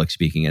about public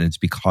speaking. And it's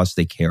because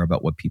they care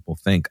about what people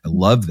think. I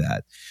love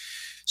that.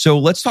 So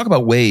let's talk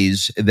about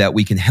ways that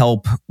we can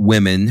help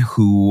women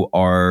who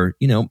are,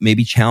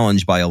 maybe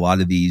challenged by a lot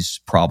of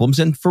these problems.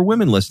 And for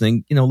women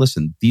listening,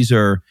 listen, these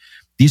are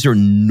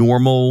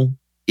normal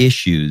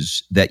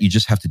issues that you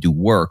just have to do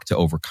work to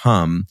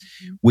overcome,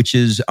 which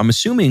is, I'm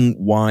assuming,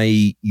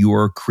 why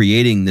you're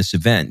creating this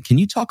event. Can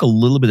you talk a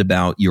little bit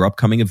about your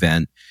upcoming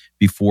event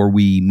before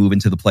we move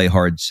into the Play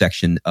Hard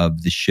section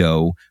of the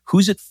show?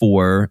 Who's it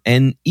for?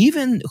 And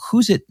even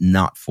who's it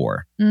not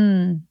for?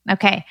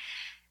 Okay.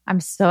 I'm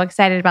so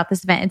excited about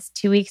this event. It's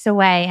 2 weeks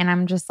away and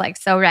I'm just like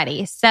so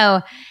ready.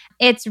 So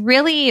it's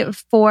really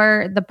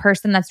for the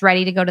person that's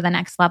ready to go to the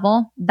next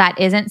level, that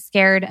isn't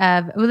scared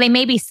of, they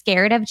may be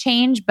scared of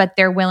change, but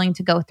they're willing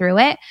to go through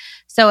it.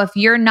 So if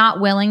you're not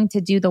willing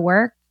to do the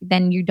work,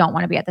 then you don't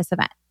want to be at this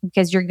event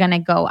because you're going to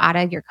go out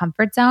of your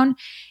comfort zone.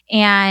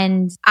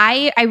 And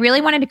I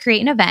really wanted to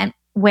create an event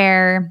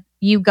where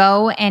you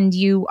go and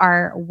you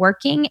are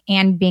working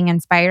and being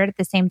inspired at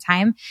the same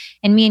time.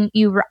 And me and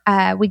you,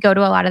 we go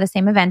to a lot of the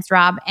same events,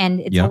 Rob,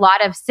 and it's a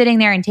lot of sitting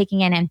there and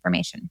taking in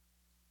information.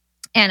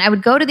 And I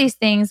would go to these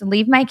things,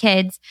 leave my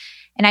kids,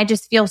 and I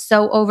just feel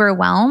so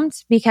overwhelmed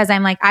because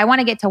I'm like, I want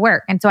to get to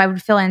work. And so I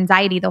would feel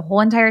anxiety the whole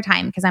entire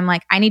time because I'm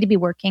like, I need to be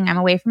working. I'm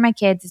away from my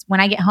kids. When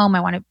I get home,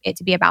 I want it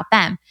to be about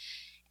them.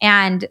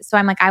 And so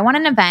I'm like, I want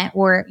an event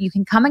where you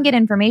can come and get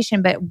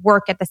information, but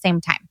work at the same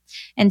time.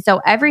 And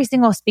so every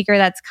single speaker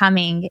that's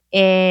coming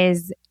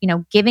is,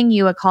 giving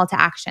you a call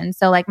to action.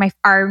 So like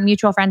our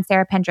mutual friend,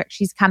 Sarah Pendrick,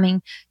 she's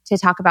coming to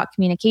talk about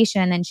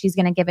communication, and then she's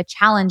going to give a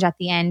challenge at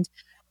the end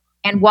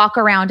and walk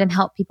around and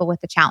help people with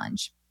the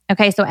challenge.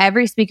 Okay. So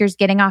every speaker's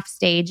getting off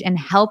stage and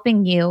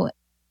helping you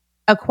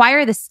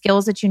acquire the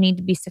skills that you need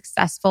to be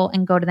successful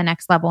and go to the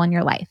next level in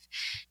your life.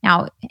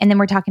 Now, and then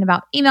we're talking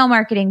about email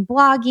marketing,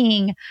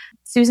 blogging.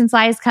 Susan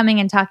Sly is coming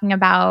and talking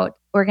about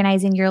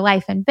organizing your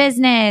life and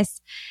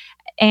business.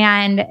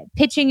 and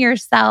pitching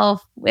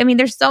yourself. I mean,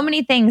 there's so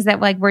many things that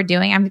like we're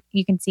doing.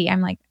 You can see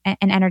I'm like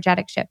an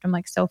energetic shift. I'm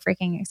like so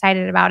freaking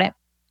excited about it.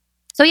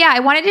 So yeah, I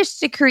wanted just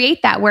to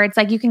create that where it's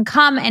like you can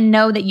come and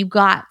know that you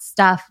got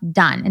stuff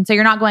done. And so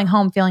you're not going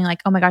home feeling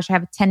like, oh my gosh, I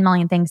have 10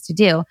 million things to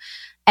do.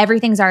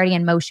 Everything's already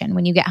in motion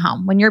when you get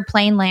home. When your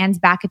plane lands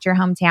back at your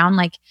hometown,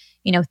 like,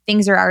 you know,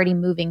 things are already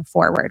moving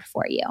forward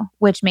for you,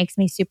 which makes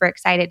me super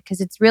excited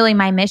because it's really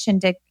my mission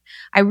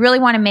I really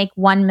want to make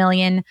 1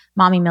 million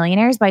mommy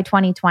millionaires by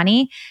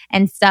 2020.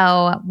 And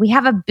so we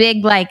have a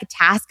big like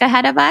task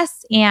ahead of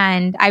us.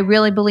 And I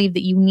really believe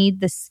that you need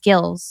the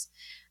skills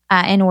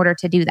in order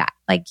to do that.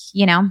 Like,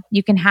 you know,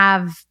 you can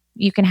have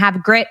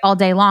grit all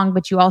day long,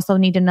 but you also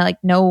need to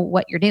know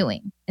what you're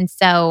doing. And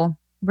so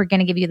we're going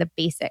to give you the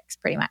basics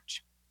pretty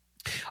much.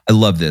 I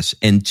love this.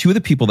 And two of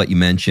the people that you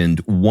mentioned,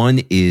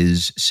 one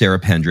is Sarah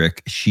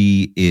Pendrick.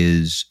 She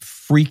is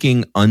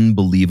freaking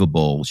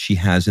unbelievable. She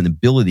has an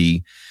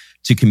ability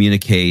to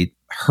communicate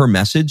her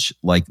message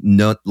like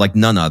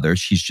none other.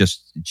 She's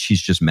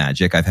just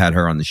magic. I've had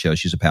her on the show.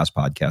 She's a past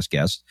podcast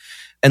guest.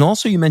 And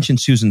also you mentioned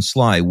Susan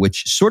Sly,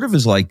 which sort of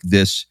is like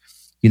this,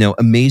 you know,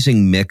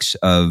 amazing mix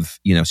of,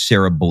 you know,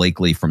 Sarah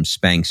Blakely from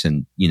Spanx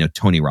and, you know,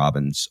 Tony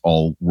Robbins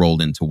all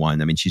rolled into one.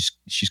 I mean, she's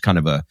kind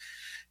of a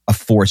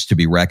force to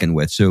be reckoned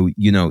with. So,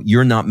 you know,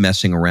 you're not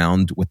messing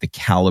around with the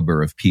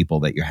caliber of people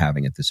that you're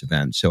having at this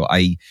event. So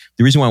the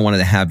reason why I wanted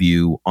to have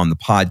you on the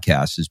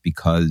podcast is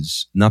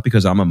not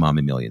because I'm a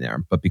mommy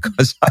millionaire, but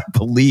because I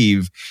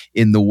believe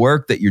in the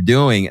work that you're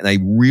doing. And I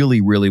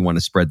really, really want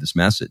to spread this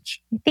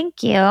message.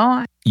 Thank you.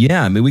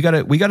 Yeah. I mean, we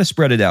gotta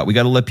spread it out. We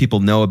got to let people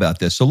know about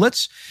this. So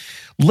let's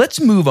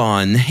move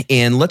on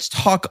and let's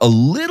talk a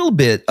little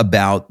bit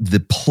about the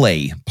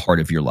play part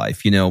of your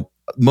life. You know,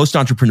 most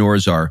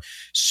entrepreneurs are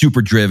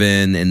super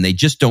driven and they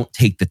just don't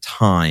take the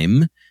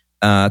time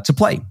to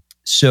play.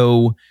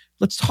 So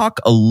let's talk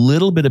a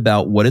little bit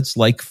about what it's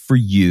like for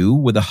you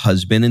with a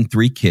husband and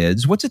 3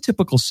 kids. What's a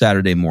typical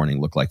Saturday morning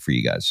look like for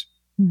you guys?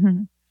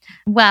 Mm-hmm.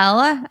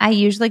 Well, I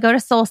usually go to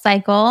Soul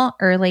Cycle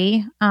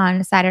early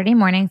on Saturday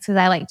mornings because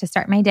I like to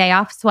start my day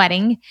off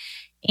sweating.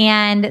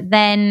 And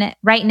then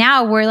right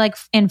now we're like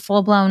in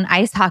full-blown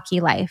ice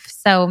hockey life.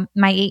 So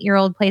my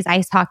 8-year-old plays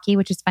ice hockey,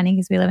 which is funny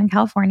because we live in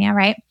California,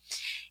 right?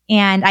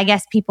 And I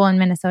guess people in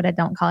Minnesota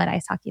don't call it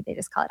ice hockey. They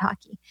just call it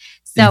hockey.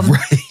 So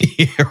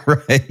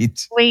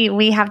right.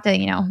 We have to,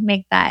 you know,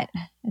 make that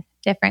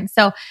difference.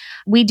 So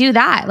we do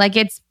that. Like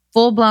it's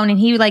full blown and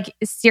he like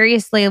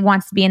seriously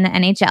wants to be in the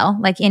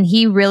NHL. Like, and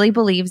he really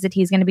believes that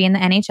he's going to be in the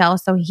NHL.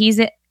 So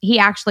he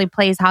actually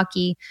plays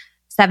hockey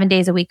 7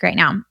 days a week right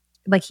now.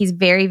 Like he's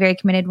very, very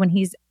committed when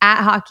he's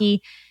at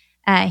hockey.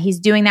 He's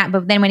doing that.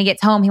 But then when he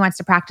gets home, he wants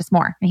to practice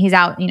more and he's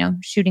out, you know,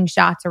 shooting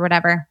shots or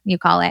whatever you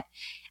call it.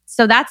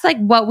 So that's like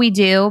what we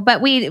do. But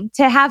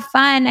to have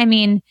fun, I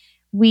mean,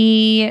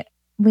 we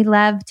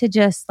love to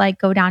just like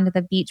go down to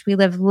the beach. We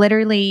live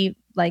literally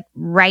like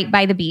right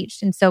by the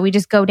beach. And so we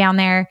just go down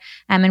there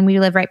and we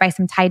live right by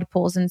some tide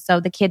pools. And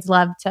so the kids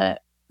love to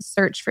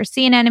search for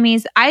sea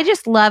anemones. I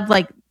just love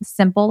like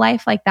simple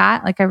life like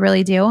that. Like I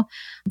really do.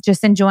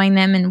 Just enjoying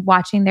them and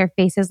watching their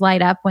faces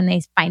light up when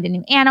they find a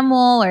new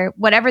animal or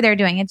whatever they're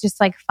doing. It's just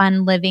like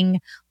fun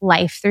living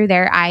life through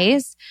their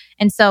eyes.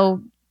 And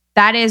so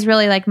that is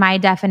really like my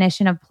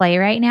definition of play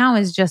right now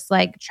is just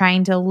like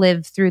trying to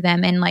live through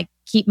them and like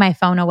keep my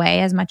phone away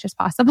as much as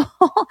possible.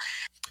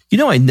 You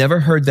know, I never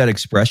heard that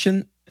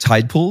expression,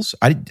 tide pools.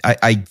 I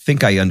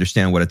think I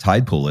understand what a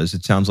tide pool is.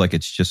 It sounds like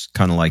it's just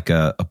kind of like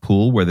a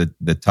pool where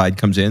the tide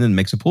comes in and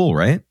makes a pool,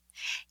 right?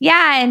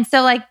 Yeah. And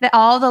so like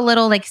all the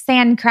little like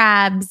sand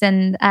crabs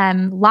and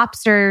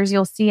lobsters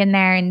you'll see in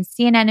there and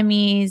sea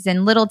anemones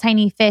and little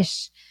tiny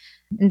fish.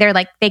 And they're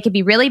like, they could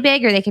be really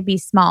big or they could be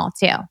small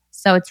too.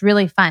 So it's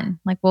really fun.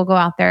 Like we'll go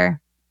out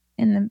there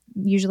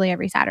usually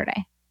every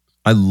Saturday.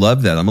 I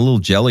love that. I'm a little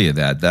jelly of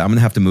that. I'm going to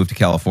have to move to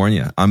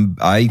California. I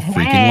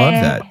freaking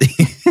love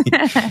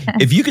that.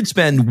 If you could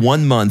spend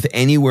 1 month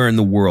anywhere in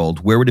the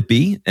world, where would it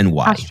be and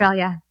why?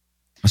 Australia.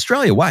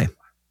 Australia, why?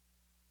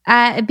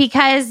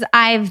 Because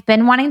I've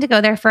been wanting to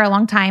go there for a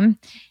long time.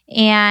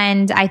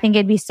 And I think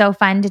it'd be so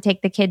fun to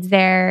take the kids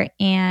there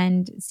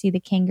and see the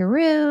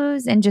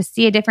kangaroos and just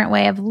see a different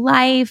way of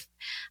life.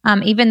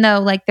 Even though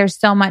like there's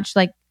so much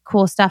like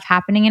cool stuff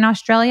happening in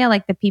Australia.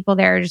 Like the people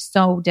there are just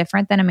so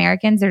different than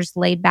Americans. They're just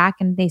laid back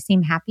and they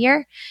seem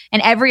happier.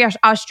 And every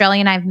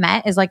Australian I've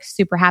met is like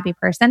super happy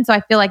person. So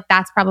I feel like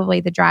that's probably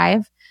the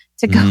drive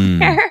to go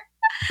there.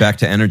 Back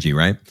to energy,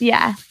 right?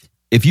 Yeah.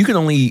 If you could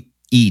only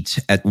eat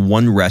at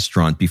one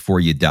restaurant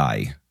before you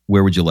die,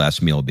 where would your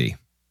last meal be?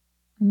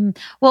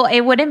 Well,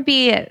 it wouldn't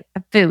be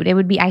food. It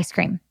would be ice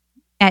cream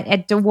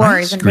at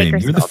Dewar's and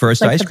Bakersfield. You're the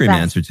first ice cream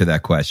answer to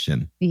that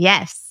question.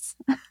 Yes.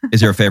 Is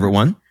there a favorite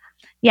one?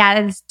 Yeah,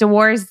 it's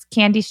Dewar's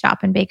Candy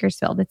Shop in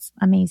Bakersfield. It's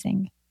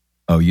amazing.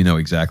 Oh, you know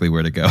exactly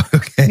where to go.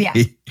 Okay.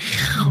 Yeah.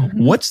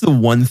 What's the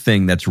one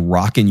thing that's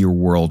rocking your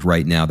world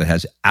right now that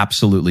has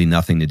absolutely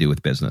nothing to do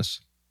with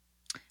business?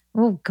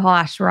 Oh,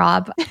 gosh,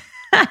 Rob.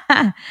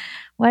 I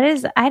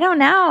don't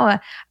know.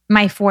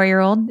 My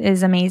 4-year-old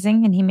is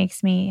amazing and he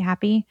makes me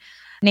happy.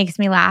 Makes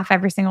me laugh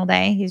every single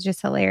day. He's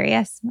just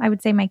hilarious. I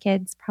would say my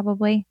kids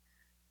probably.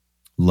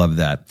 Love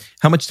that.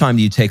 How much time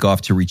do you take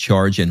off to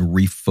recharge and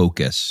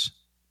refocus?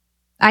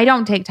 I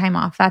don't take time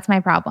off. That's my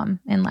problem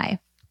in life.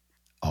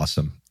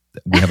 Awesome.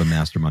 We have a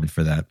mastermind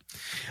for that.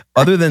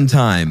 Other than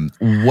time,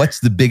 what's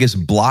the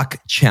biggest block,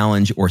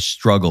 challenge, or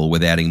struggle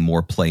with adding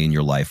more play in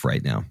your life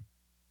right now?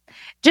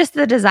 Just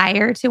the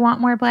desire to want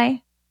more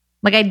play.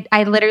 Like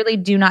I literally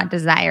do not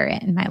desire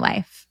it in my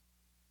life.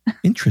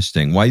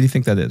 Interesting. Why do you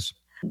think that is?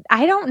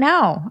 I don't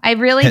know. I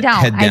really don't.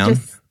 Head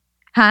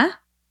down?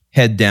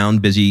 Head down,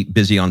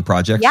 busy on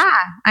projects? Yeah.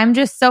 I'm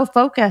just so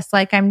focused.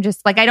 Like I'm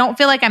just like, I don't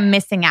feel like I'm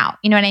missing out.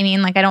 You know what I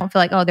mean? Like I don't feel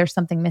like, oh, there's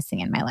something missing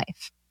in my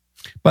life.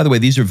 By the way,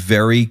 these are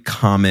very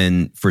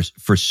common for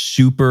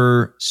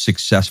super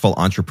successful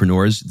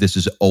entrepreneurs. This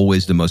is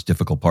always the most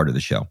difficult part of the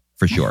show,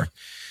 for sure.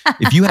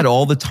 If you had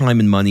all the time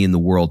and money in the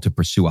world to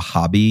pursue a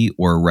hobby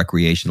or a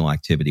recreational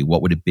activity,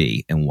 what would it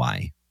be and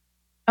why?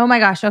 Oh my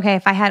gosh. Okay.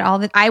 If I had all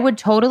that, I would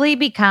totally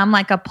become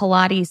like a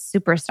Pilates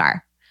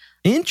superstar.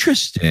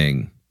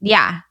 Interesting.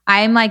 Yeah.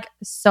 I'm like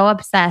so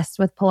obsessed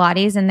with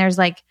Pilates, and there's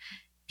like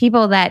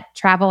people that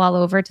travel all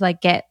over to like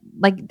get,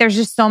 like, there's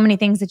just so many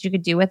things that you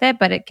could do with it,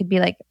 but it could be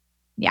like,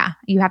 yeah,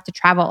 you have to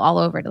travel all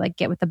over to like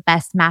get with the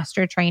best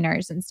master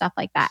trainers and stuff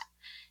like that.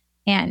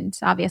 And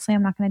obviously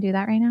I'm not going to do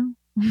that right now.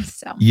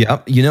 So,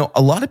 yeah. You know,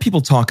 a lot of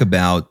people talk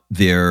about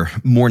their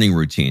morning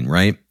routine,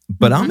 right?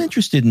 But I'm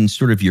interested in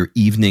sort of your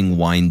evening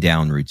wind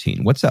down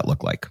routine. What's that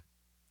look like?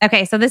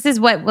 Okay. So this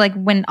is what, like,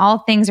 when all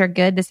things are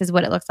good, this is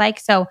what it looks like.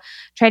 So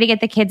try to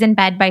get the kids in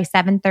bed by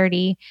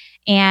 7:30.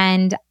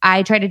 And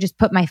I try to just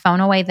put my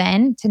phone away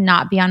then, to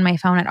not be on my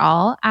phone at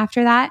all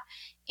after that.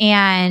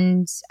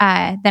 And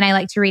then I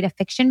like to read a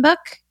fiction book,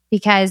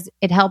 because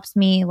it helps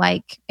me.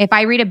 Like if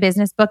I read a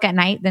business book at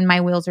night, then my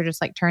wheels are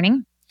just like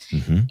turning.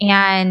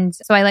 And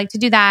so I like to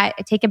do that.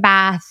 I take a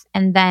bath,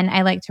 and then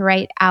I like to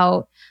write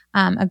out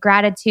a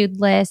gratitude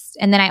list.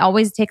 And then I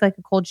always take like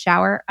a cold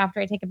shower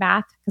after I take a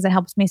bath, because it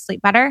helps me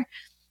sleep better.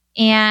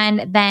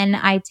 And then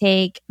I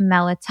take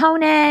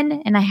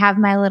melatonin, and I have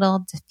my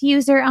little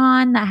diffuser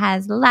on that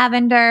has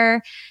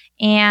lavender.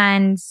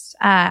 And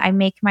I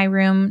make my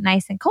room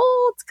nice and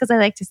cold, because I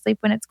like to sleep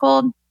when it's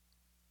cold.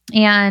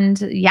 And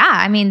yeah,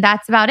 I mean,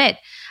 that's about it.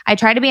 I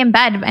try to be in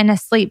bed and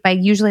asleep by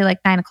usually like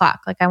 9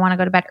 o'clock. Like I want to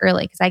go to bed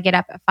early, because I get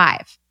up at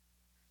 5.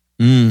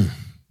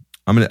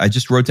 I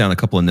just wrote down a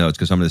couple of notes,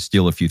 because I'm going to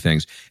steal a few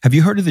things. Have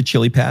you heard of the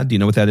chili pad? Do you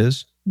know what that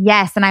is?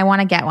 Yes. And I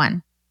want to get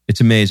one.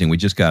 It's amazing. We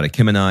just got it.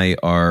 Kim and I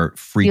are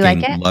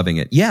freaking loving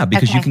it. Yeah,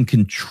 because you can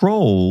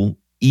control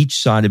each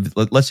side of,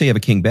 let's say you have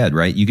a king bed,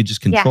 right? You could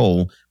just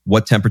control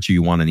what temperature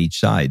you want on each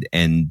side.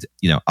 And,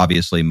 you know,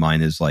 obviously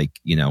mine is like,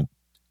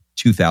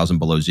 2,000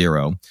 below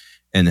zero,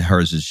 and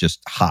hers is just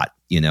hot,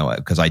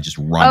 because I just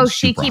run. Oh,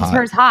 she keeps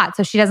hers hot,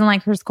 so she doesn't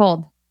like hers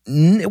cold.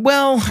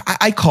 Well,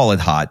 I call it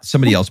hot.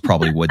 Somebody else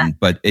probably wouldn't,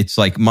 but it's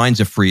like mine's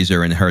a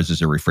freezer and hers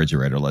is a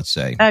refrigerator, let's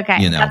say.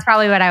 Okay, that's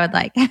probably what I would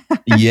like.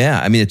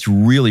 Yeah, I mean, it's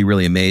really,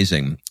 really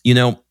amazing.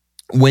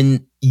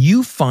 When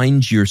you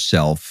find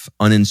yourself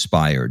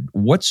uninspired,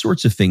 what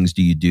sorts of things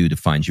do you do to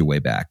find your way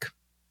back?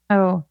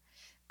 Oh,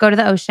 go to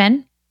the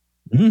ocean.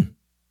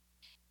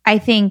 I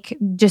think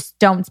just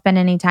don't spend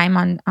any time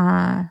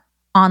on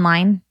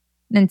online.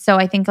 And so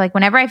I think like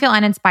whenever I feel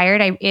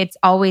uninspired, it's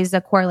always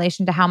a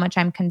correlation to how much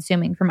I'm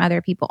consuming from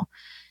other people.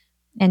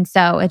 And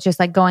so it's just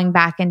like going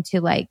back into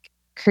like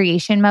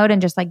creation mode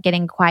and just like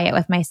getting quiet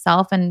with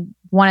myself. And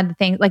one of the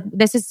things, like,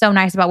 this is so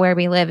nice about where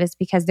we live, is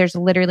because there's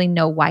literally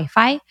no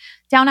Wi-Fi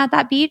down at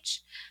that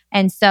beach.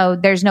 And so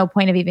there's no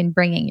point of even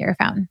bringing your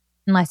phone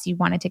unless you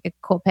want to take a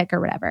cool pic or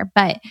whatever.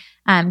 But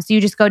so you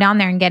just go down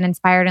there and get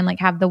inspired and like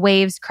have the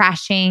waves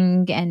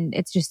crashing, and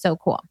it's just so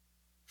cool.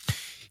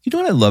 You know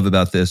what I love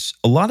about this?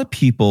 A lot of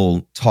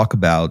people talk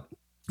about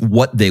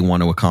what they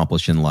want to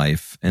accomplish in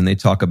life, and they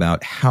talk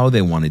about how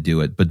they want to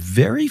do it, but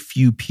very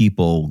few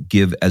people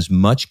give as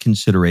much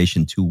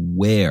consideration to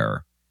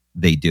where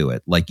they do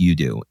it like you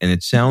do. And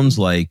it sounds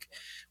like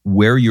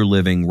where you're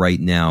living right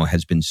now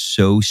has been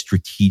so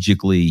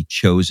strategically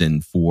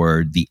chosen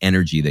for the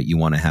energy that you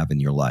want to have in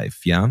your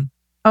life. Yeah?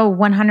 Oh,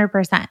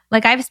 100%.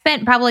 Like I've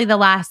spent probably the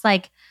last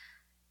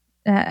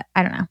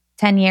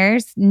 10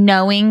 years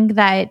knowing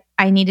that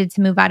I needed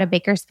to move out of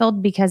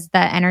Bakersfield because the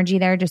energy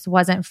there just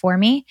wasn't for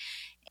me.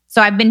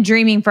 So I've been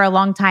dreaming for a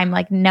long time,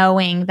 like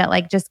knowing that,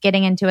 like just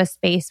getting into a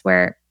space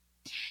where,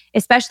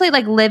 especially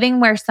like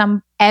living where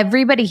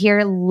everybody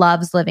here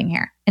loves living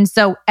here. And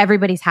so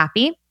everybody's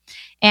happy.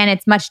 And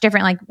it's much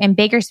different. Like in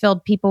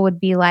Bakersfield, people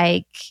would be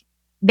like,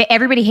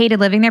 everybody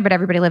hated living there, but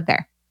everybody lived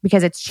there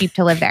because it's cheap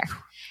to live there.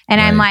 And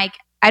right. I'm like,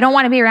 I don't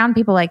want to be around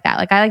people like that.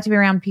 Like I like to be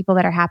around people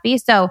that are happy.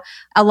 So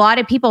a lot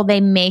of people,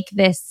 they make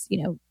this,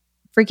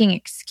 freaking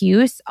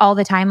excuse all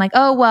the time. Like,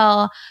 oh,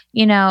 well,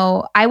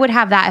 I would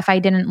have that if I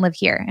didn't live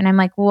here. And I'm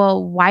like,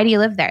 well, why do you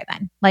live there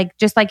then? Like,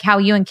 just like how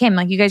you and Kim,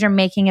 like you guys are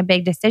making a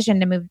big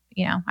decision to move,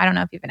 I don't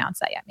know if you've announced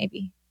that yet,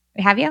 maybe.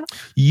 Have you?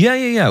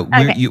 Yeah.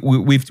 Okay.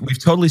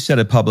 We've totally said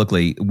it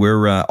publicly.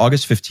 We're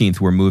August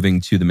 15th. We're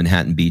moving to the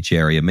Manhattan Beach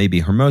area,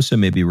 maybe Hermosa,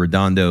 maybe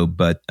Redondo,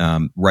 but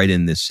right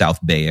in the South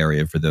Bay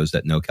area for those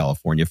that know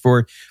California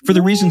for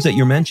the reasons that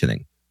you're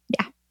mentioning.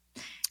 Yeah.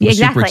 We're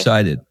exactly. super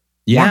excited.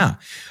 Yeah.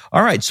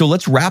 All right. So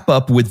let's wrap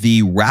up with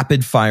the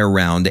rapid fire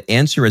round.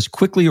 Answer as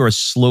quickly or as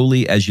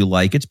slowly as you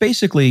like. It's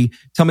basically,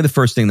 tell me the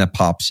first thing that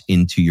pops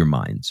into your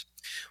mind.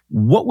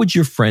 What would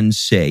your friends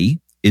say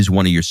is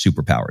one of your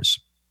superpowers?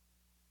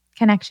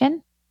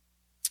 Connection.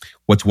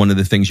 What's one of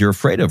the things you're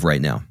afraid of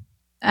right now?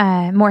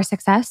 More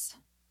success.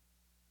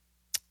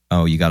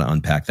 Oh, you got to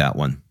unpack that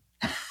one.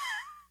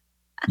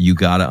 You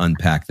got to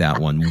unpack that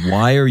one.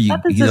 Why are you?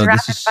 This is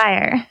rapid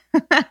fire.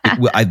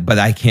 But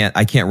I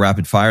can't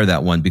rapid fire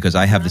that one because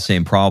I have the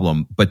same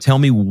problem. But tell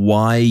me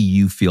why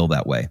you feel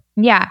that way.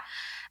 Yeah,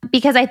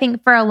 because I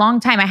think for a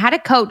long time, I had a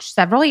coach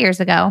several years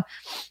ago.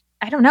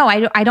 I don't know.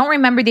 I don't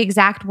remember the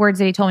exact words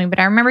that he told me, but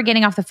I remember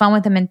getting off the phone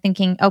with him and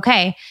thinking,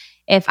 okay,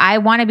 if I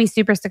want to be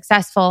super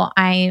successful,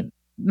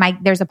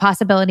 there's a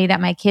possibility that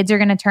my kids are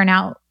going to turn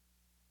out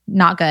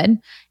not good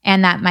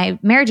and that my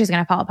marriage is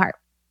going to fall apart.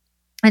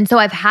 And so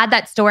I've had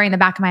that story in the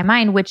back of my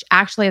mind, which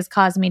actually has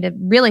caused me to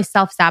really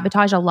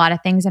self-sabotage a lot of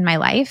things in my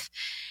life.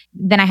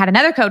 Then I had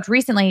another coach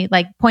recently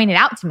point it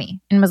out to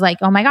me and was like,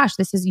 oh my gosh,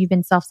 you've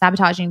been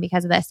self-sabotaging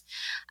because of this.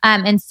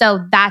 And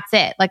so that's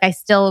it.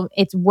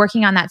 It's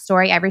working on that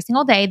story every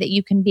single day that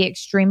you can be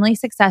extremely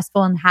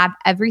successful and have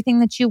everything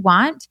that you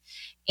want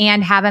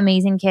and have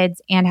amazing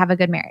kids and have a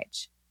good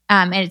marriage.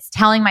 And it's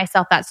telling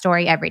myself that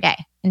story every day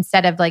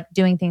instead of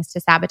doing things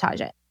to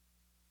sabotage it.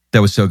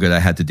 That was so good. I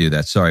had to do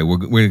that. Sorry. We're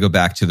going to go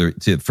back to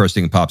the first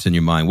thing that pops in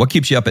your mind. What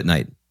keeps you up at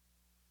night?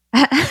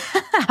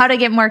 How to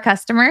get more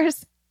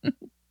customers.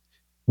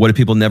 What do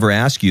people never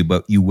ask you,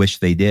 but you wish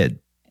they did?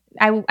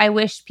 I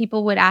wish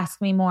people would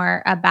ask me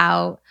more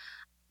about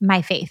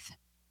my faith.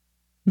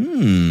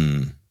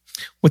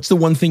 What's the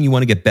one thing you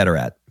want to get better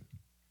at?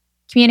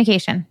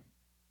 Communication.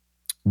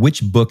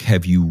 Which book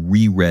have you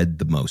reread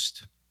the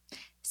most?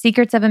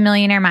 Secrets of a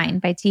Millionaire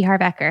Mind by T.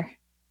 Harv Eker.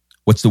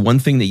 What's the one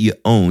thing that you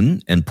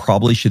own and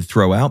probably should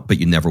throw out, but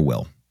you never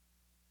will?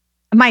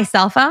 My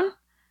cell phone.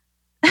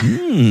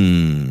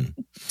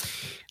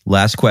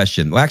 Last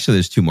question. Well, actually,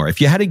 there's two more.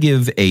 If you had to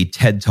give a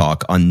TED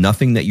Talk on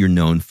nothing that you're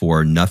known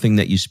for, nothing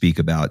that you speak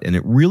about, and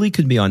it really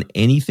could be on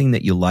anything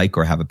that you like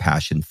or have a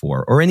passion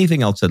for, or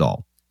anything else at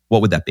all,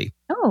 what would that be?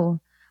 Oh,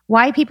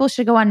 why people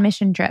should go on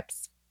mission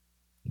trips.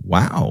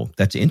 Wow,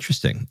 that's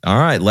interesting. All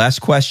right, last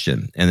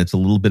question, and it's a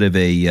little bit of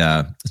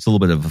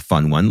a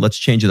fun one. Let's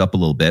change it up a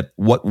little bit.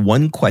 What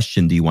one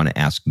question do you want to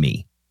ask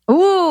me?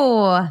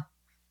 Ooh,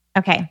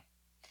 okay.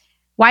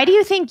 Why do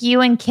you think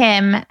you and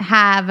Kim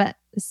have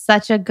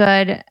such a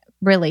good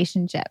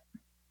relationship?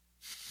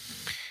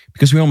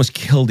 Because we almost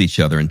killed each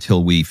other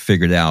until we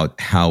figured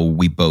out how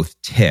we both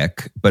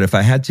tick. But if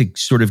I had to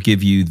sort of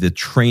give you the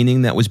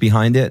training that was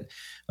behind it,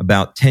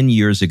 about 10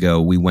 years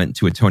ago, we went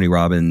to a Tony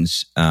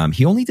Robbins.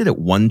 He only did it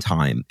one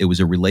time. It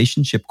was a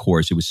relationship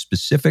course. It was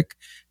specific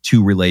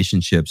to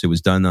relationships. It was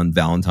done on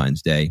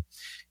Valentine's Day.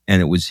 And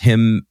it was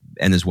him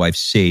and his wife,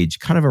 Sage,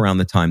 kind of around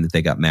the time that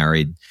they got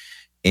married,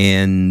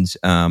 and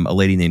a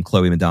lady named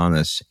Chloe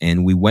Madonis.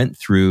 And we went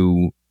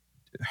through,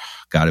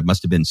 God, it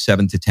must have been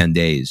 7 to 10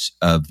 days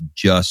of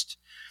just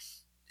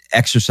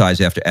exercise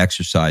after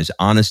exercise,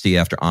 honesty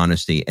after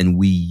honesty. And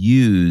we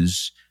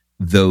use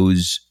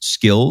those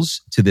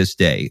skills to this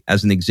day.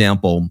 As an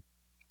example,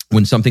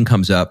 when something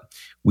comes up,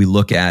 we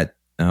look at,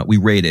 we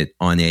rate it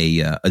on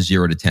a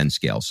 0 to 10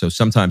 scale. So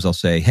sometimes I'll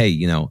say, hey,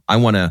 I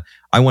want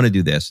to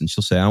do this. And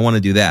she'll say, I want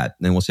to do that.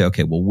 And then we'll say,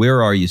 okay, well,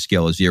 where are you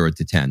scale of 0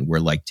 to 10?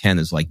 Where 10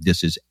 is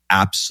this is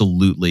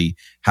absolutely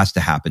has to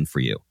happen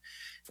for you.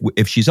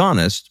 If she's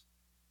honest,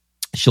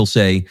 she'll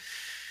say,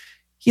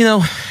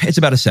 it's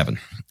about a 7.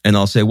 And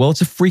I'll say, well,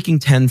 it's a freaking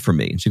 10 for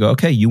me. And she'll go,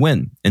 okay, you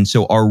win. And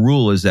so our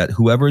rule is that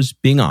whoever's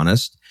being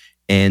honest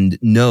and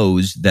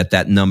knows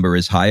that number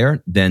is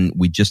higher, then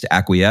we just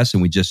acquiesce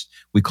and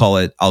we call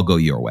it, I'll go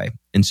your way.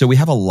 And so we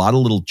have a lot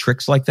of little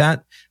tricks like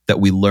that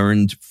we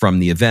learned from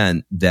the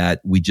event that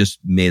we just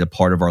made a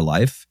part of our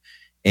life.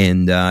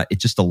 And it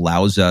just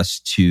allows us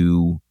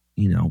to,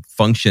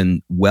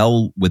 function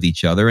well with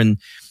each other. And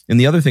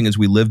the other thing is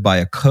we live by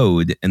a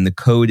code, and the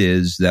code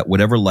is that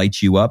whatever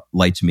lights you up,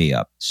 lights me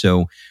up.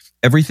 So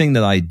everything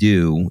that I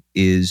do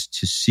is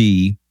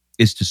to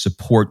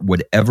support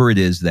whatever it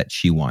is that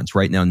she wants.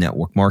 Right now,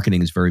 network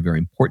marketing is very, very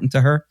important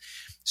to her.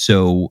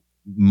 So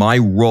my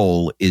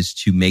role is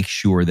to make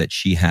sure that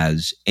she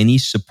has any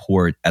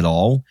support at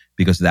all,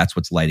 because that's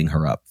what's lighting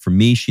her up. For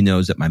me, she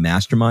knows that my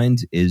mastermind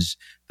is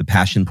the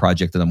passion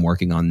project that I'm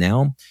working on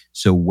now.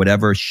 So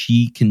whatever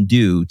she can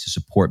do to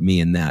support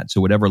me in that.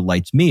 So whatever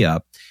lights me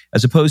up,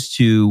 as opposed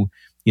to,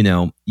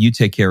 you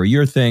take care of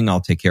your thing, I'll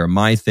take care of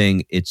my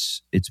thing.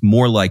 It's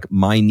more like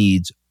my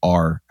needs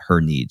are her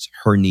needs.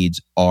 Her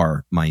needs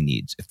are my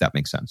needs, if that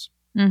makes sense.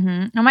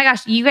 Mm-hmm. Oh my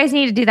gosh, you guys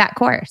need to do that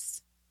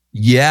course.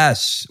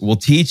 Yes, we'll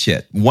teach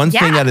it. One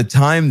thing at a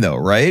time though,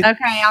 right?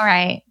 Okay, all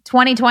right.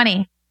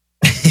 2020.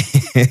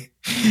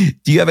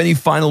 Do you have any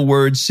final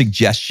words,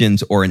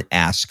 suggestions, or an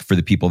ask for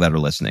the people that are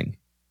listening?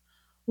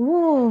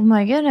 Oh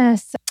my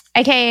goodness.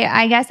 Okay,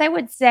 I guess I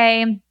would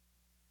say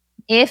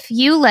if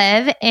you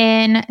live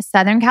in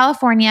Southern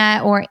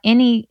California or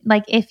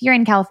if you're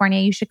in California,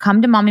 you should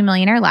come to Mommy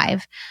Millionaire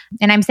Live.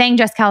 And I'm saying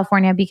just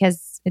California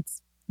because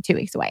it's 2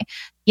 weeks away,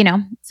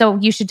 so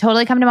you should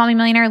totally come to Mommy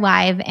Millionaire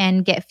Live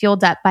and get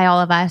fueled up by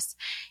all of us.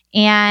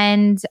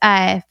 And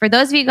for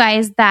those of you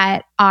guys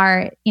that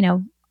are,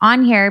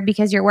 on here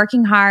because you're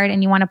working hard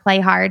and you want to play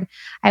hard,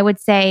 I would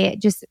say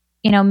just,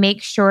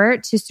 make sure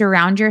to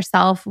surround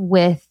yourself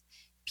with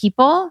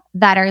people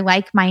that are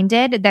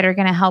like-minded, that are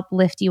going to help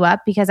lift you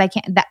up, because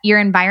your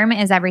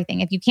environment is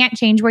everything. If you can't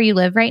change where you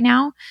live right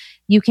now,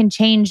 you can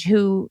change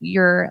who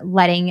you're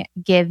letting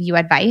give you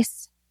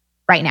advice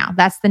right now.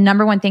 That's the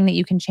number one thing that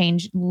you can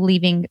change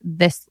leaving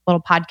this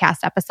little podcast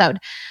episode,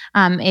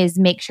 is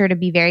make sure to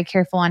be very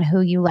careful on who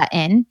you let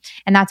in.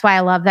 And that's why I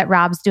love that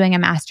Rob's doing a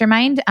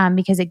mastermind,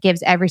 because it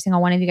gives every single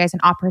one of you guys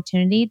an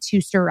opportunity to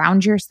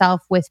surround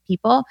yourself with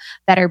people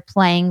that are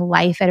playing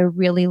life at a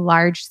really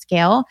large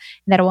scale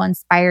that will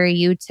inspire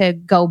you to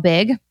go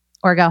big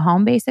or go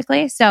home,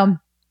 basically. So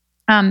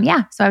so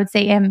I would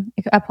say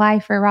apply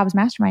for Rob's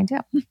mastermind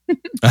too.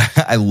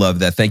 I love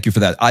that. Thank you for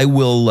that. I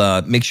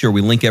will make sure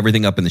we link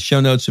everything up in the show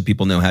notes so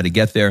people know how to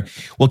get there.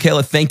 Well,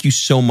 Cayla, thank you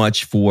so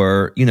much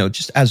for,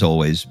 just as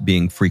always,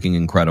 being freaking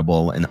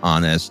incredible and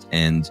honest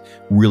and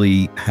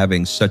really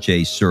having such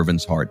a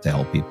servant's heart to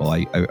help people.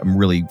 I'm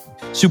really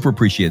super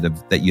appreciative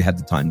that you had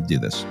the time to do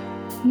this.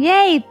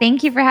 Yay.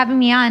 Thank you for having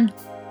me on.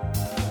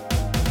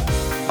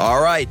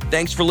 All right.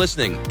 Thanks for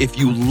listening. If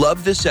you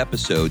love this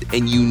episode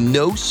and you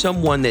know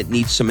someone that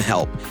needs some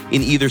help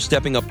in either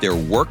stepping up their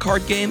work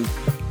hard game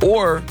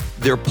or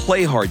their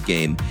play hard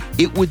game,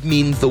 it would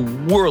mean the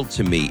world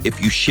to me if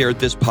you shared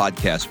this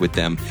podcast with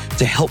them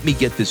to help me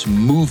get this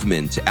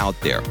movement out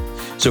there.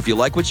 So if you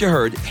like what you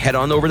heard, head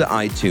on over to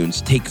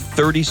iTunes, take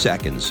 30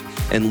 seconds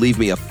and leave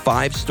me a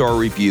 5-star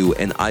review,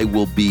 and I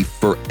will be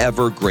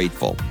forever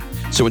grateful.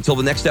 So until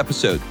the next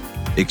episode,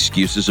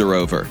 excuses are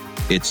over.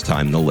 It's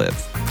time to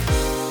live.